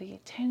step or the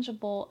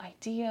tangible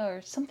idea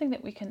or something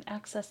that we can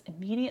access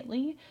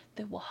immediately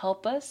that will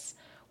help us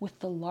with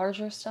the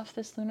larger stuff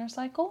this lunar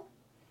cycle.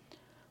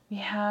 We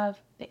have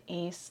the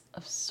Ace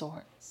of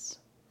Swords.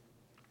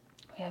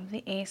 We have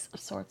the Ace of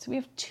Swords. We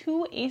have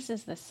 2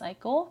 aces this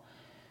cycle.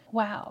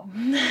 Wow.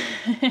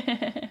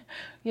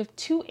 We have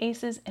 2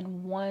 aces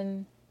and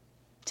 1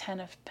 10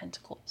 of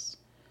Pentacles.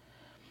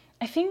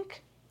 I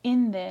think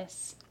in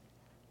this,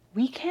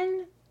 we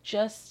can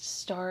just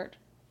start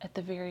at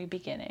the very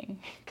beginning,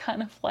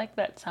 kind of like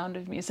that Sound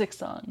of Music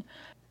song.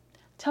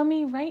 Tell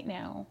me right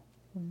now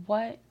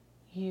what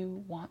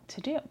you want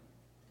to do.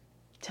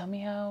 Tell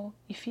me how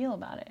you feel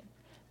about it.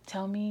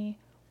 Tell me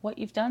what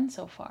you've done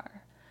so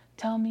far.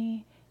 Tell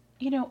me,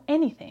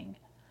 anything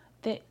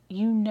that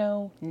you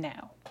know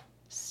now.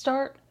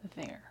 Start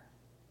there.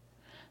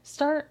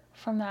 Start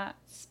from that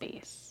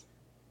space,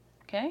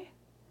 okay?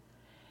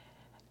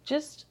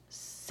 Just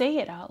say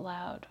it out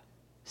loud.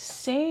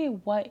 Say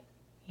what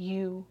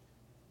you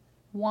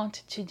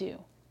want to do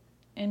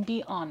and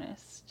be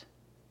honest.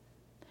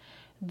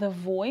 The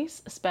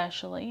voice,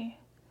 especially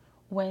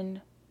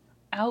when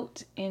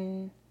out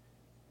in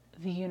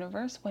the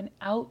universe, when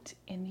out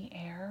in the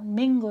air,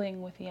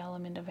 mingling with the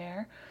element of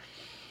air,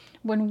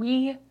 when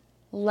we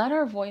let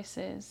our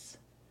voices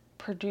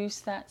produce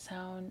that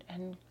sound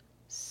and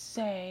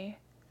say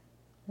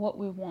what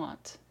we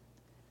want,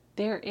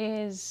 there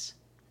is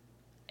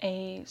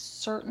a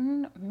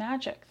certain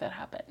magic that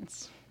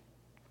happens.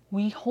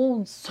 We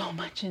hold so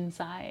much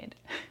inside.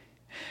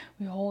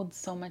 We hold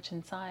so much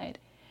inside.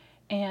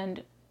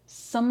 And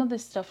some of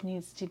this stuff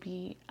needs to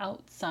be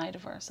outside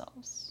of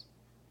ourselves.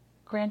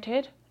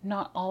 Granted,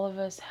 not all of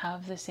us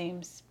have the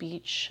same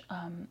speech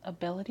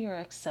ability or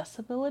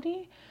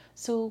accessibility.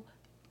 So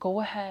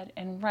go ahead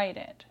and write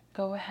it.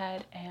 Go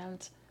ahead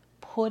and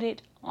put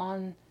it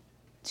on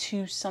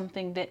to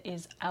something that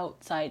is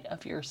outside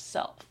of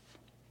yourself.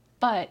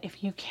 But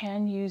if you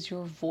can use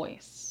your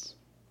voice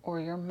or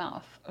your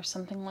mouth or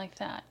something like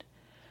that,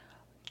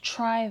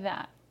 try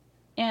that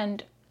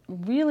and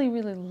really,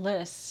 really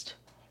list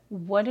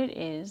what it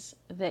is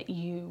that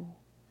you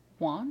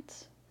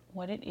want,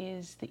 what it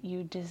is that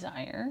you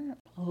desire.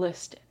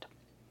 List it.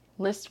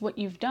 List what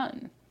you've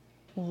done.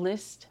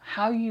 List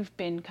how you've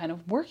been kind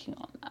of working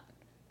on that.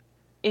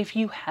 If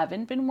you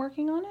haven't been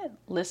working on it,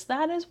 list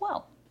that as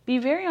well. Be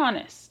very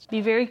honest.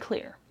 Be very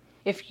clear.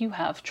 If you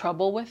have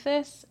trouble with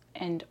this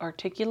and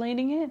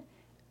articulating it,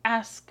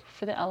 ask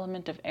for the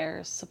element of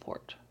air's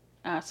support.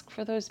 Ask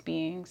for those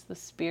beings, the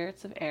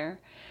spirits of air.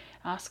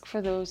 Ask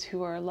for those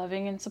who are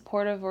loving and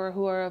supportive or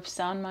who are of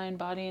sound mind,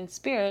 body, and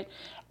spirit.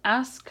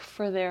 Ask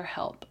for their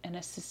help and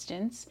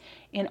assistance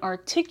in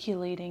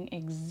articulating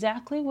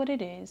exactly what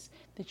it is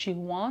that you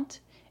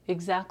want,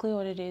 exactly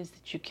what it is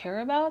that you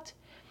care about,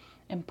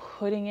 and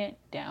putting it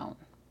down.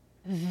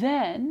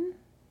 Then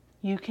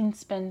you can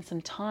spend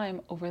some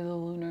time over the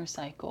lunar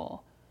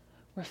cycle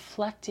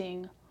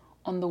reflecting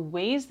on the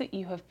ways that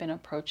you have been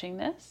approaching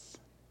this,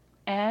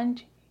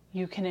 and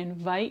You can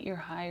invite your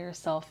higher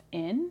self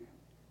in.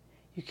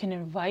 You can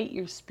invite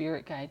your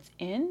spirit guides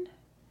in.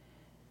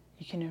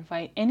 You can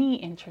invite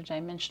any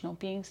interdimensional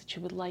beings that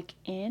you would like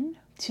in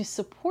to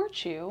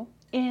support you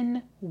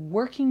in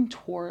working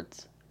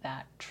towards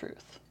that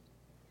truth.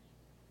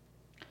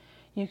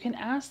 You can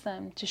ask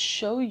them to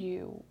show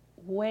you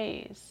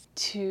ways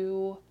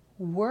to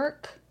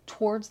work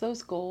towards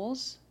those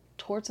goals,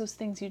 towards those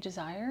things you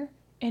desire,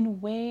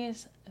 in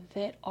ways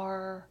that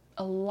are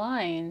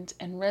aligned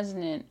and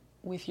resonant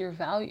with your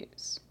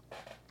values,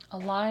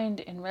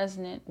 aligned and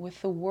resonant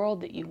with the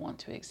world that you want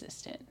to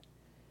exist in.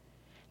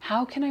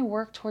 How can I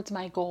work towards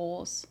my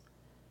goals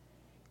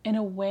in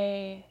a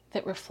way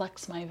that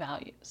reflects my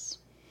values?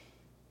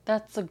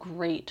 That's a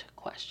great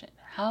question.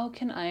 How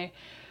can I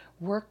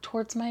work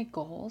towards my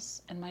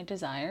goals and my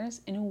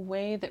desires in a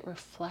way that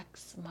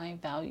reflects my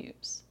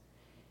values?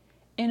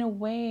 In a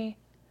way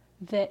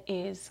that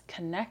is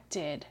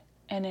connected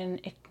and an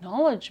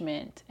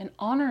acknowledgement and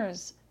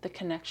honors the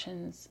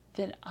connections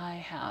that I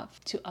have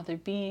to other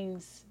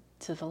beings,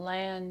 to the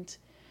land,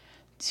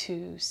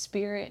 to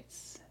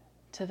spirits,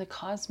 to the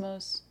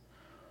cosmos.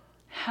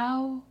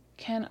 How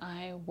can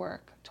I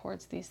work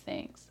towards these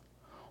things?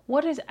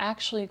 What is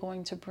actually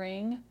going to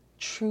bring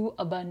true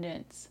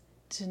abundance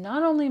to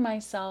not only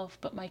myself,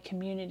 but my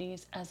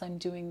communities as I'm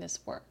doing this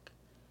work?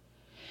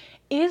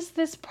 Is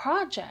this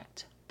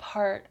project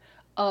part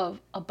of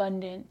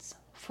abundance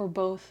for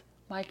both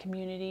my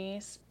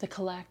communities, the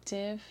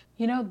collective?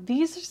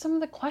 These are some of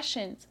the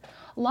questions.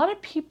 A lot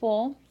of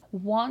people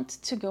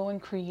want to go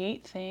and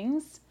create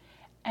things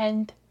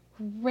and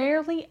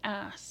rarely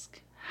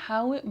ask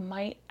how it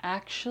might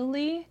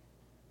actually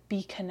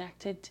be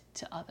connected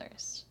to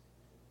others.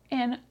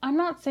 And I'm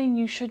not saying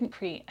you shouldn't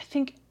create. I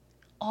think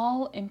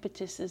all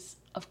impetuses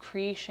of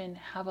creation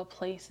have a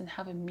place and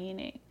have a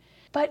meaning,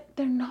 but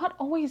they're not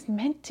always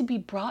meant to be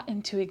brought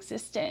into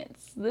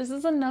existence. This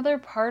is another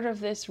part of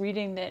this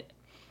reading that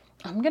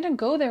I'm going to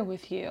go there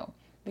with you,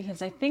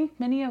 because I think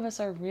many of us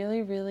are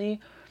really, really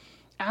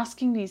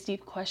asking these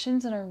deep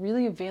questions and are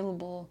really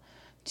available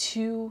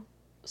to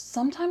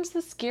sometimes the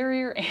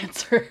scarier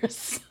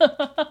answers.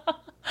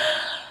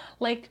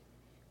 Like,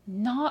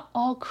 not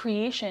all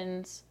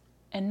creations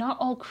and not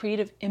all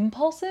creative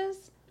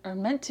impulses are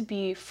meant to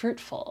be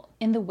fruitful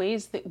in the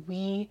ways that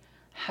we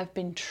have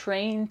been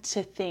trained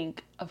to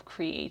think of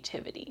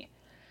creativity.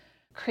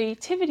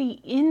 Creativity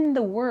in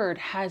the word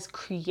has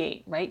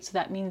create, right? So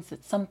that means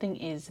that something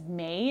is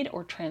made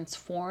or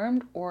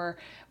transformed or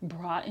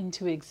brought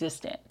into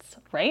existence,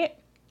 right?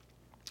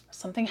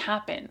 Something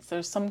happens.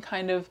 There's some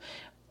kind of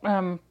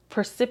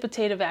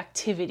precipitative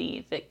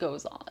activity that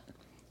goes on,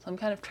 some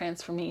kind of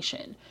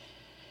transformation.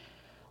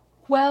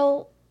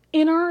 Well,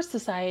 in our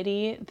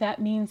society,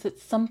 that means that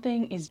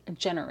something is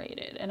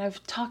generated. And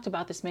I've talked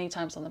about this many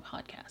times on the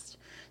podcast.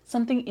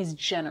 Something is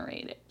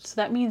generated. So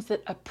that means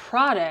that a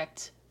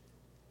product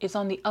is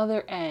on the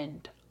other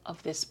end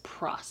of this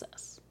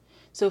process.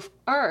 So if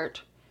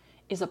art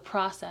is a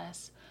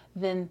process,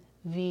 then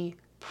the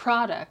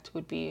product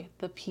would be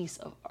the piece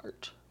of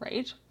art,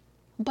 right?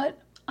 But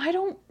I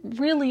don't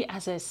really,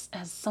 as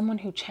someone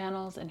who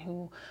channels and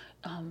who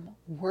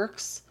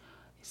works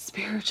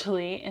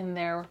spiritually in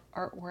their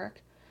artwork,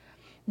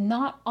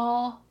 not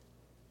all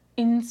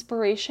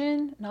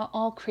inspiration, not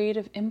all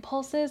creative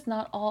impulses,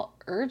 not all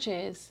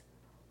urges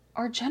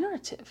are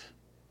generative.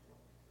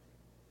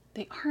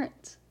 They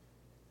aren't.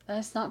 That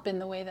has not been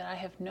the way that I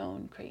have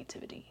known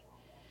creativity.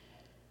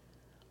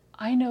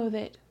 I know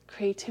that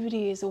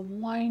creativity is a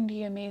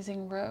windy,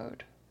 amazing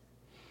road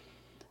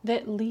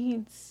that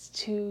leads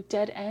to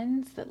dead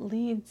ends, that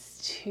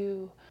leads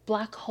to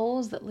black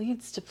holes, that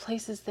leads to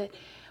places that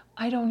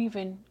I don't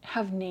even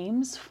have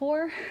names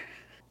for.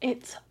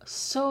 It's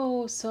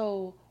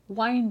so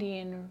windy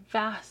and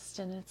vast,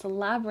 and it's a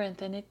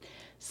labyrinth, and it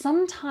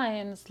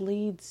sometimes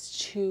leads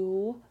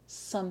to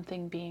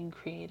something being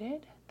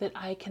created that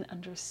I can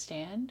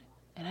understand,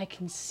 and I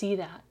can see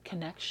that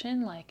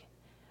connection, like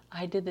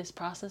I did this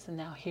process and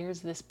now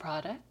here's this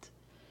product.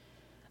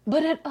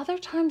 But at other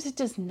times it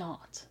does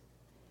not.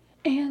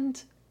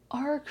 And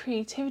our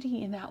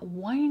creativity in that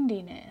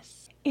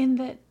windiness, in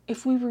that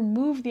if we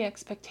remove the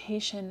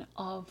expectation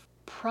of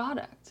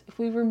product, if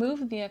we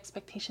remove the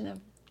expectation of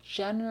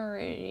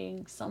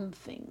generating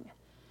something,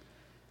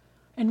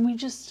 and we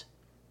just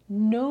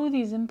know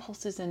these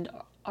impulses and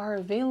are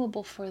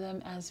available for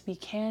them as we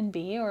can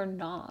be or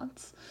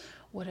not,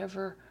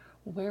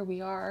 where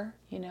we are,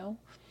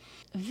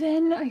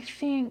 then I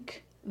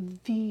think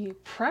the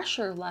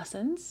pressure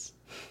lessens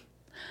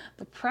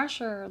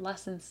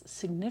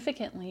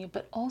significantly,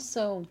 but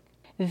also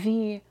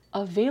the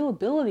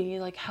availability,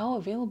 like how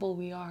available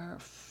we are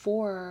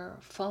for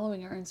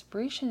following our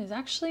inspiration, is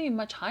actually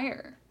much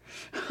higher.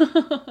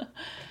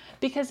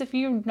 Because if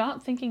you're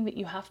not thinking that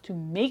you have to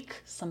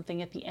make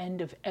something at the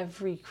end of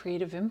every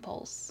creative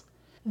impulse,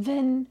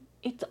 then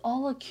it's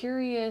all a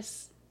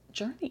curious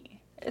journey.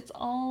 It's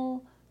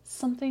all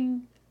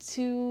something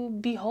to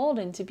behold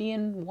and to be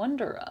in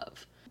wonder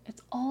of.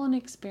 It's all an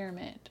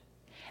experiment.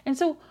 And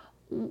so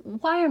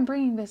why I'm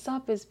bringing this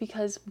up is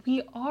because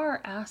we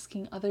are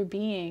asking other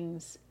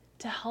beings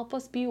to help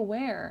us be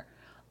aware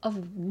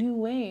of new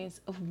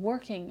ways of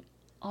working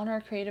on our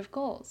creative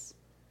goals.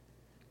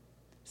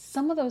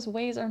 Some of those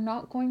ways are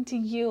not going to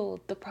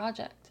yield the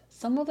project.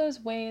 Some of those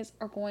ways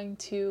are going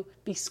to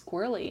be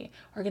squirrely,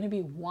 are going to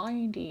be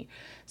windy.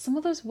 Some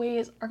of those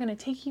ways are going to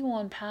take you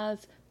on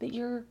paths that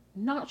you're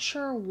not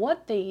sure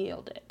what they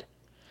yielded.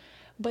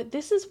 But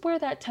this is where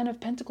that Ten of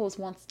Pentacles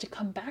wants to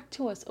come back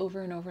to us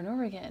over and over and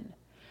over again.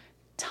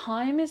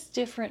 Time is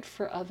different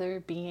for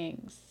other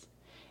beings,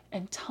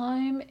 and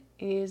time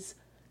is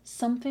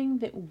something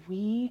that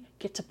we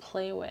get to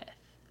play with.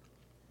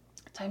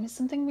 Time is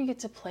something we get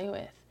to play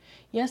with.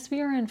 Yes,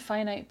 we are in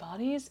finite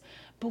bodies,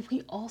 but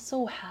we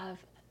also have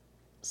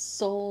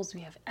souls,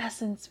 we have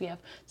essence, we have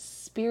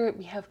spirit,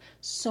 we have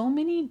so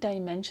many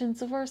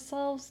dimensions of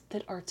ourselves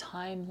that are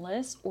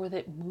timeless or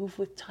that move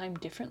with time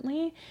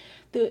differently,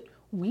 that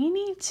we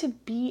need to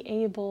be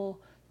able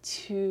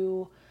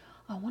to,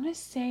 I want to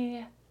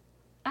say,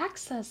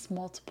 access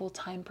multiple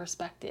time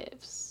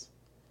perspectives.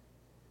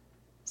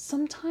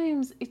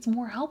 Sometimes it's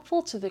more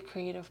helpful to the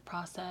creative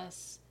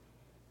process,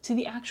 to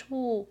the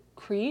actual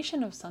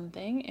creation of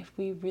something, if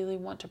we really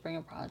want to bring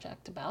a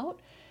project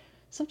about.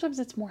 Sometimes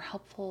it's more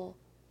helpful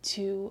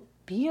to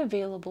be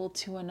available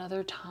to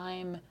another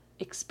time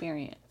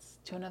experience,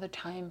 to another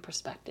time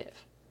perspective.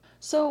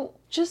 So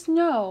just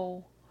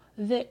know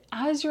that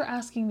as you're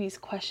asking these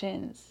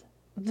questions,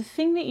 the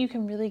thing that you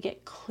can really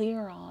get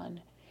clear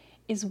on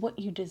is what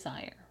you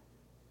desire.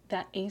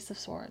 That Ace of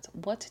Swords.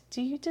 What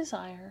do you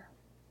desire?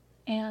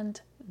 And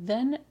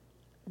then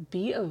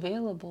be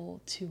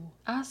available to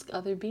ask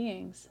other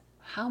beings,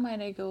 how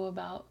might I go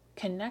about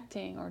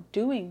connecting or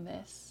doing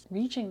this,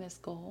 reaching this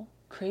goal,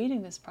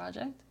 creating this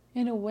project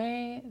in a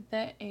way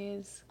that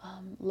is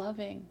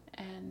loving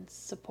and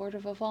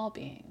supportive of all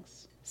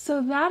beings.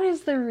 So that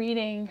is the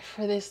reading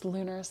for this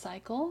lunar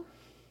cycle.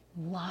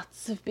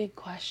 Lots of big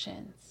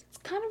questions. It's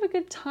kind of a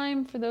good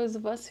time for those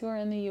of us who are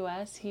in the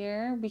US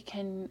here. We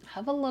can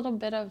have a little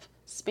bit of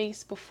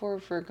space before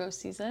Virgo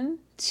season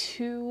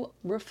to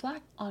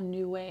reflect on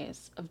new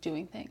ways of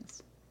doing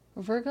things.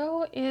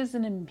 Virgo is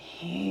an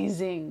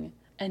amazing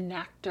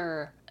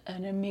enactor,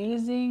 an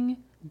amazing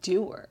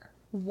doer.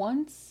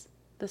 Once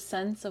the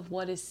sense of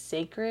what is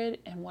sacred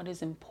and what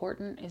is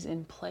important is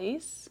in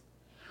place,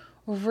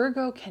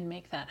 Virgo can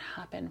make that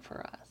happen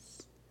for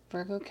us.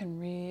 Virgo can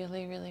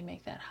really, really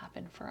make that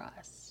happen for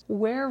us.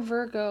 Where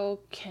Virgo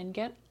can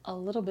get a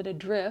little bit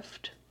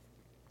adrift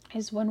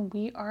is when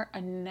we are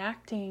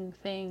enacting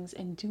things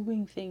and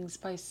doing things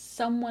by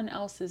someone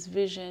else's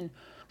vision,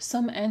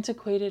 some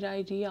antiquated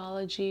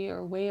ideology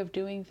or way of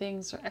doing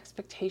things or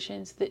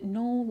expectations that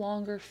no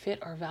longer fit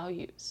our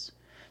values.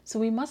 So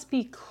we must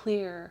be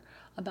clear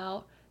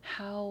about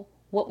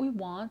what we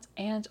want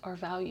and our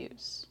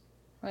values,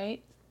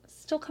 right?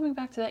 Still coming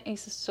back to that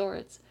Ace of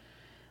Swords.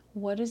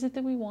 What is it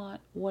that we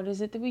want? What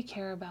is it that we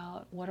care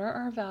about? What are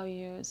our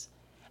values?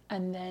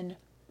 And then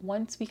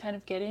once we kind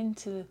of get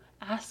into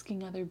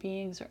asking other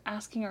beings or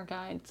asking our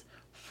guides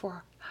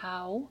for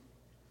how,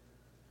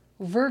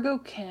 Virgo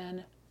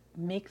can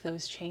make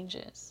those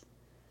changes.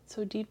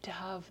 So deep to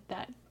have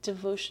that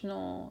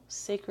devotional,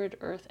 sacred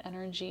earth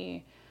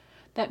energy,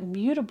 that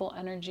mutable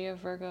energy of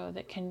Virgo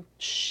that can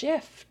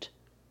shift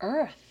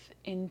earth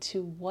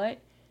into what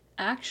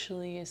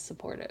actually is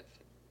supportive.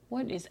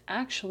 What is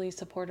actually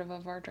supportive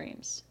of our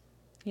dreams.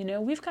 You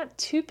know, we've got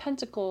 2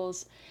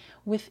 pentacles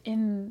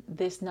within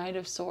this Knight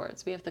of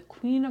Swords. We have the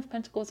Queen of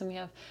Pentacles and we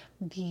have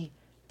the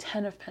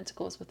 10 of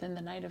Pentacles within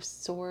the Knight of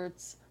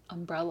Swords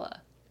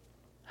umbrella.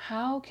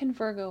 How can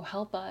Virgo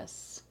help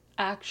us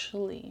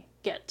actually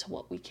get to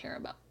what we care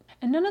about?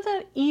 And none of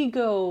that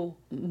ego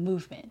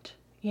movement,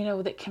 you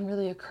know, that can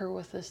really occur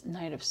with this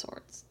Knight of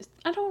Swords.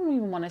 I don't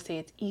even want to say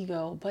it's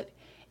ego, but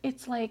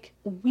it's like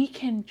we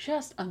can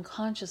just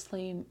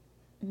unconsciously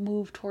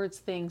move towards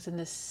things in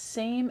the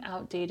same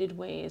outdated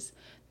ways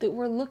that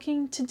we're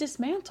looking to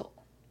dismantle.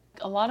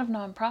 A lot of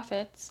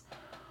nonprofits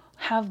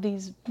have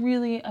these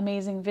really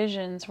amazing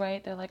visions,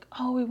 right? They're like,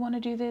 oh, we want to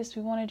do this,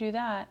 we want to do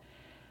that.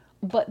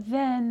 But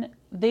then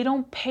they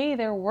don't pay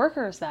their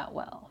workers that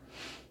well.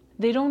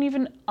 They don't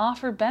even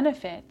offer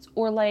benefits,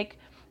 or like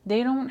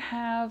they don't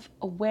have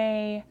a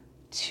way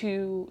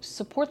to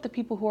support the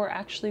people who are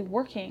actually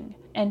working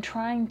and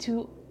trying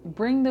to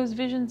bring those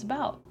visions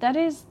about. That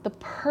is the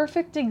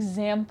perfect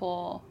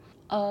example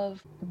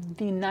of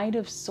the Knight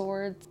of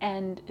Swords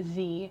and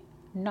the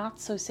not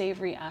so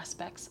savory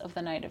aspects of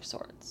the Knight of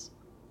Swords.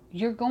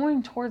 You're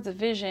going towards a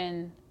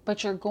vision,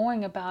 but you're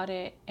going about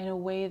it in a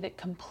way that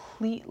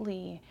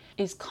completely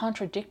is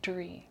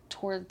contradictory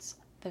towards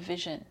the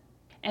vision.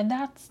 And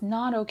that's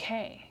not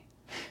okay.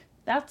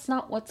 That's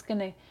not what's going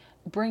to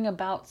bring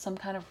about some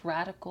kind of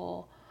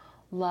radical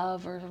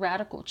love or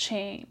radical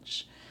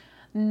change.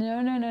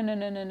 No, no, no, no,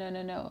 no, no, no,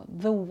 no, no.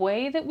 The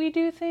way that we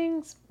do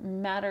things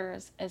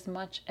matters as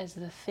much as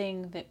the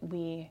thing that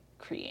we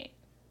create.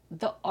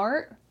 The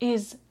art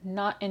is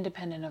not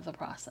independent of the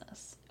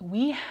process.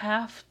 We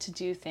have to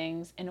do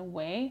things in a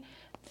way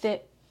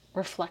that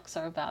reflects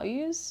our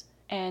values,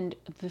 and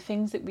the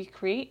things that we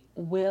create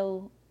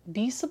will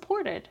be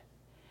supported.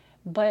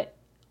 But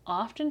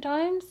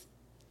oftentimes,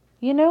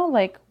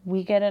 like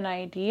we get an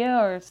idea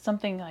or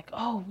something like,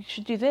 oh, we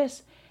should do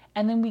this.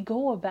 And then we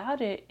go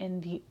about it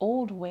in the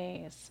old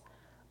ways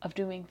of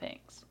doing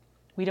things.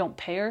 We don't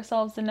pay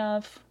ourselves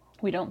enough.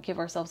 We don't give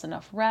ourselves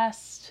enough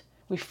rest.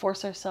 We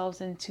force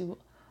ourselves into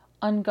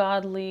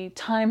ungodly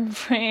time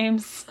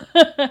frames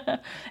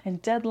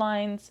and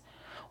deadlines.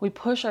 We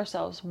push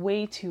ourselves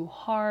way too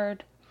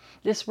hard.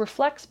 This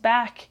reflects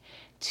back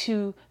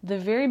to the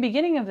very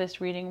beginning of this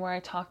reading where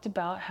I talked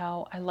about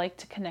how I like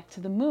to connect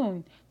to the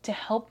moon to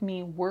help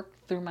me work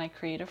through my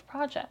creative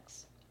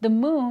projects. The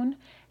moon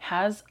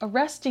has a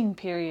resting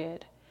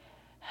period,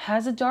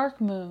 has a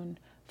dark moon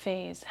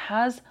phase,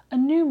 has a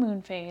new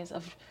moon phase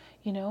of,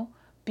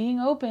 being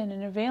open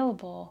and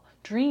available,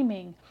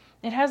 dreaming.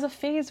 It has a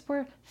phase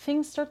where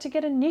things start to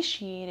get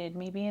initiated,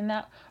 maybe in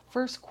that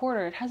first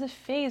quarter. It has a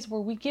phase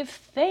where we give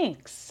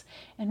thanks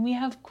and we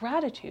have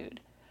gratitude.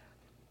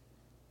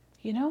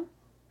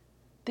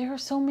 There are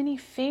so many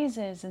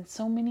phases and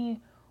so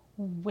many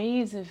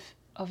ways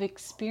of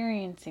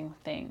experiencing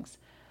things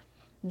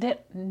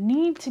that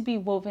need to be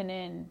woven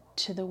in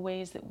to the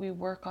ways that we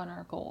work on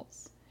our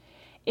goals.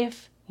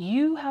 If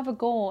you have a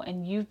goal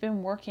and you've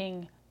been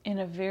working in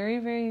a very,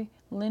 very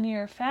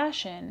linear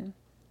fashion,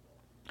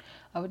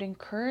 I would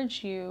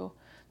encourage you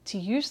to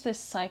use this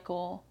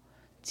cycle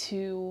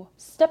to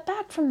step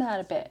back from that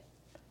a bit.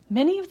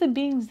 Many of the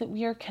beings that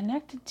we are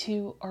connected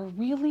to are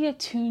really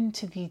attuned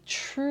to the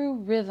true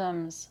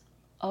rhythms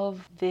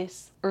of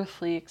this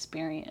earthly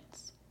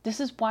experience. This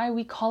is why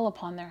we call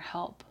upon their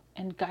help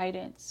and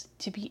guidance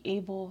to be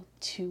able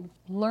to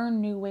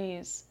learn new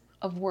ways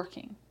of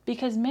working.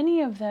 Because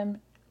many of them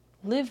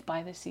live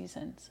by the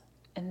seasons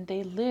and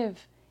they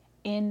live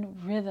in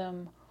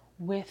rhythm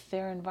with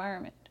their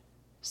environment.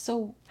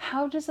 So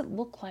how does it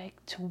look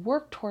like to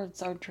work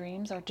towards our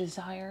dreams, our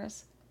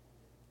desires,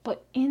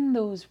 but in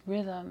those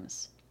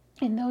rhythms,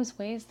 in those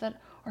ways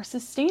that are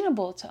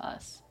sustainable to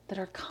us, that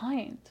are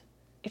kind?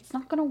 It's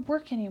not going to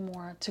work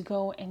anymore to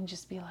go and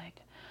just be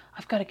like,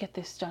 I've got to get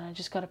this done. I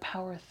just got to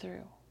power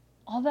through.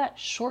 All that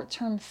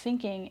short-term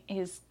thinking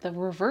is the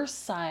reverse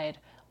side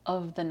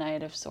of the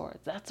Knight of Swords.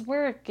 That's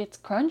where it gets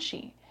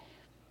crunchy.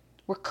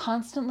 We're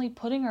constantly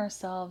putting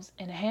ourselves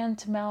in a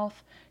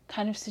hand-to-mouth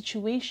kind of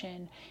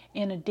situation,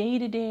 in a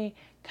day-to-day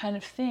kind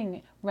of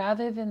thing,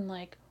 rather than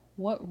like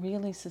what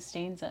really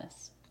sustains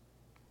us.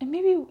 And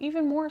maybe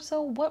even more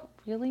so, what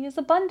really is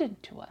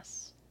abundant to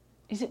us.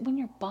 Is it when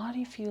your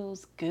body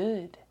feels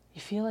good?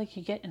 You feel like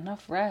you get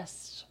enough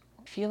rest?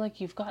 Or feel like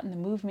you've gotten the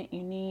movement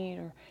you need,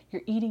 or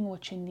you're eating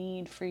what you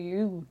need for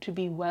you to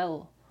be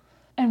well?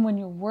 And when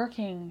you're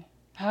working,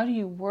 how do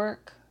you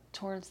work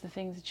towards the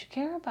things that you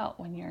care about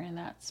when you're in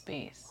that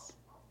space?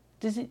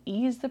 Does it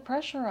ease the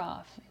pressure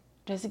off?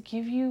 Does it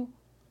give you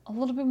a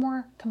little bit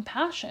more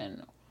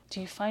compassion?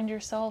 Do you find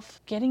yourself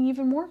getting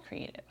even more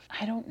creative?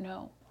 I don't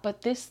know.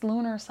 But this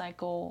lunar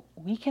cycle,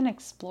 we can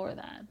explore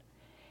that.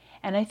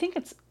 And I think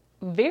it's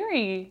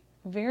very,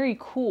 very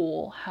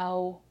cool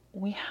how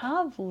we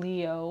have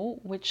Leo,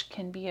 which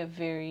can be a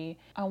very,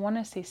 I want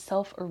to say,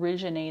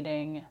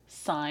 self-originating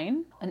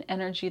sign, an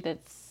energy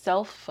that's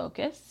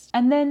self-focused.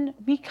 And then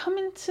we come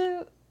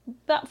into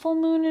that full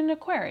moon in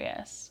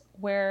Aquarius,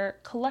 where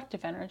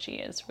collective energy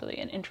is really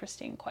an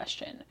interesting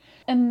question.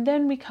 And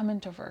then we come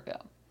into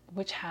Virgo,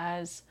 which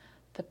has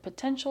the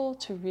potential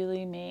to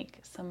really make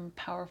some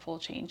powerful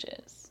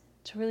changes,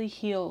 to really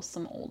heal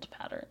some old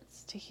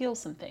patterns, to heal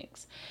some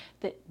things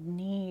that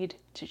need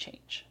to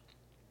change.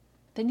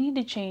 They need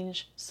to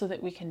change so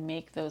that we can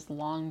make those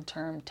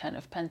long-term 10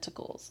 of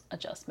Pentacles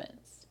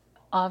adjustments.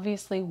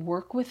 Obviously,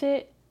 work with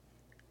it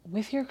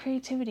with your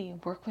creativity,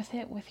 work with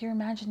it with your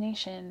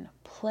imagination,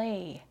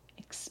 play,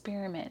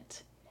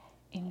 experiment,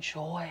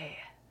 enjoy.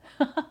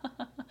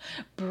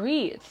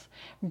 Breathe.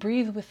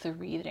 Breathe with the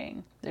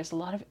reading. There's a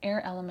lot of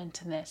air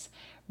element in this.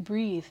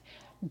 Breathe.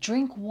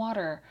 Drink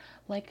water.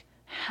 Like,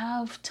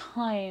 have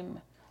time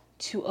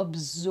to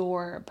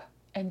absorb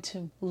and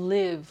to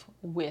live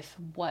with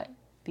what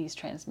these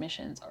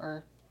transmissions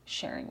are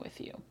sharing with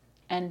you.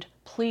 And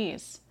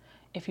please,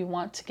 if you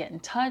want to get in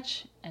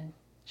touch and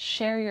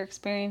share your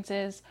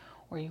experiences,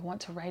 or you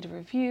want to write a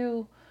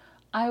review,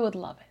 I would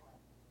love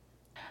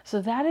it.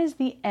 So that is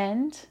the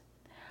end.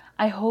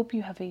 I hope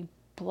you have a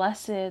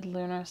blessed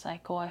lunar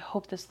cycle. I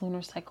hope this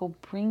lunar cycle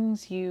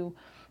brings you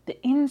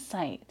the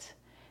insight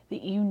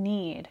that you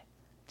need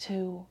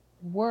to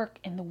work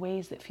in the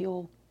ways that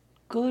feel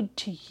good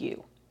to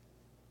you.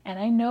 And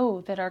I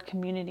know that our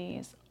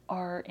communities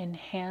are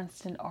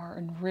enhanced and are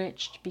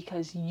enriched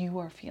because you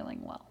are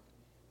feeling well.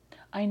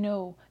 I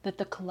know that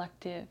the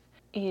collective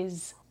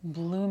is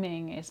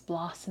blooming, is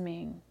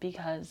blossoming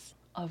because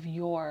of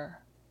your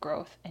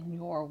growth and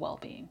your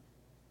well-being.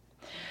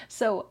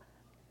 So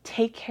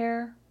take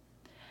care,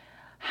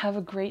 have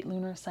a great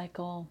lunar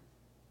cycle,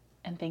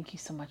 and thank you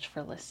so much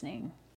for listening.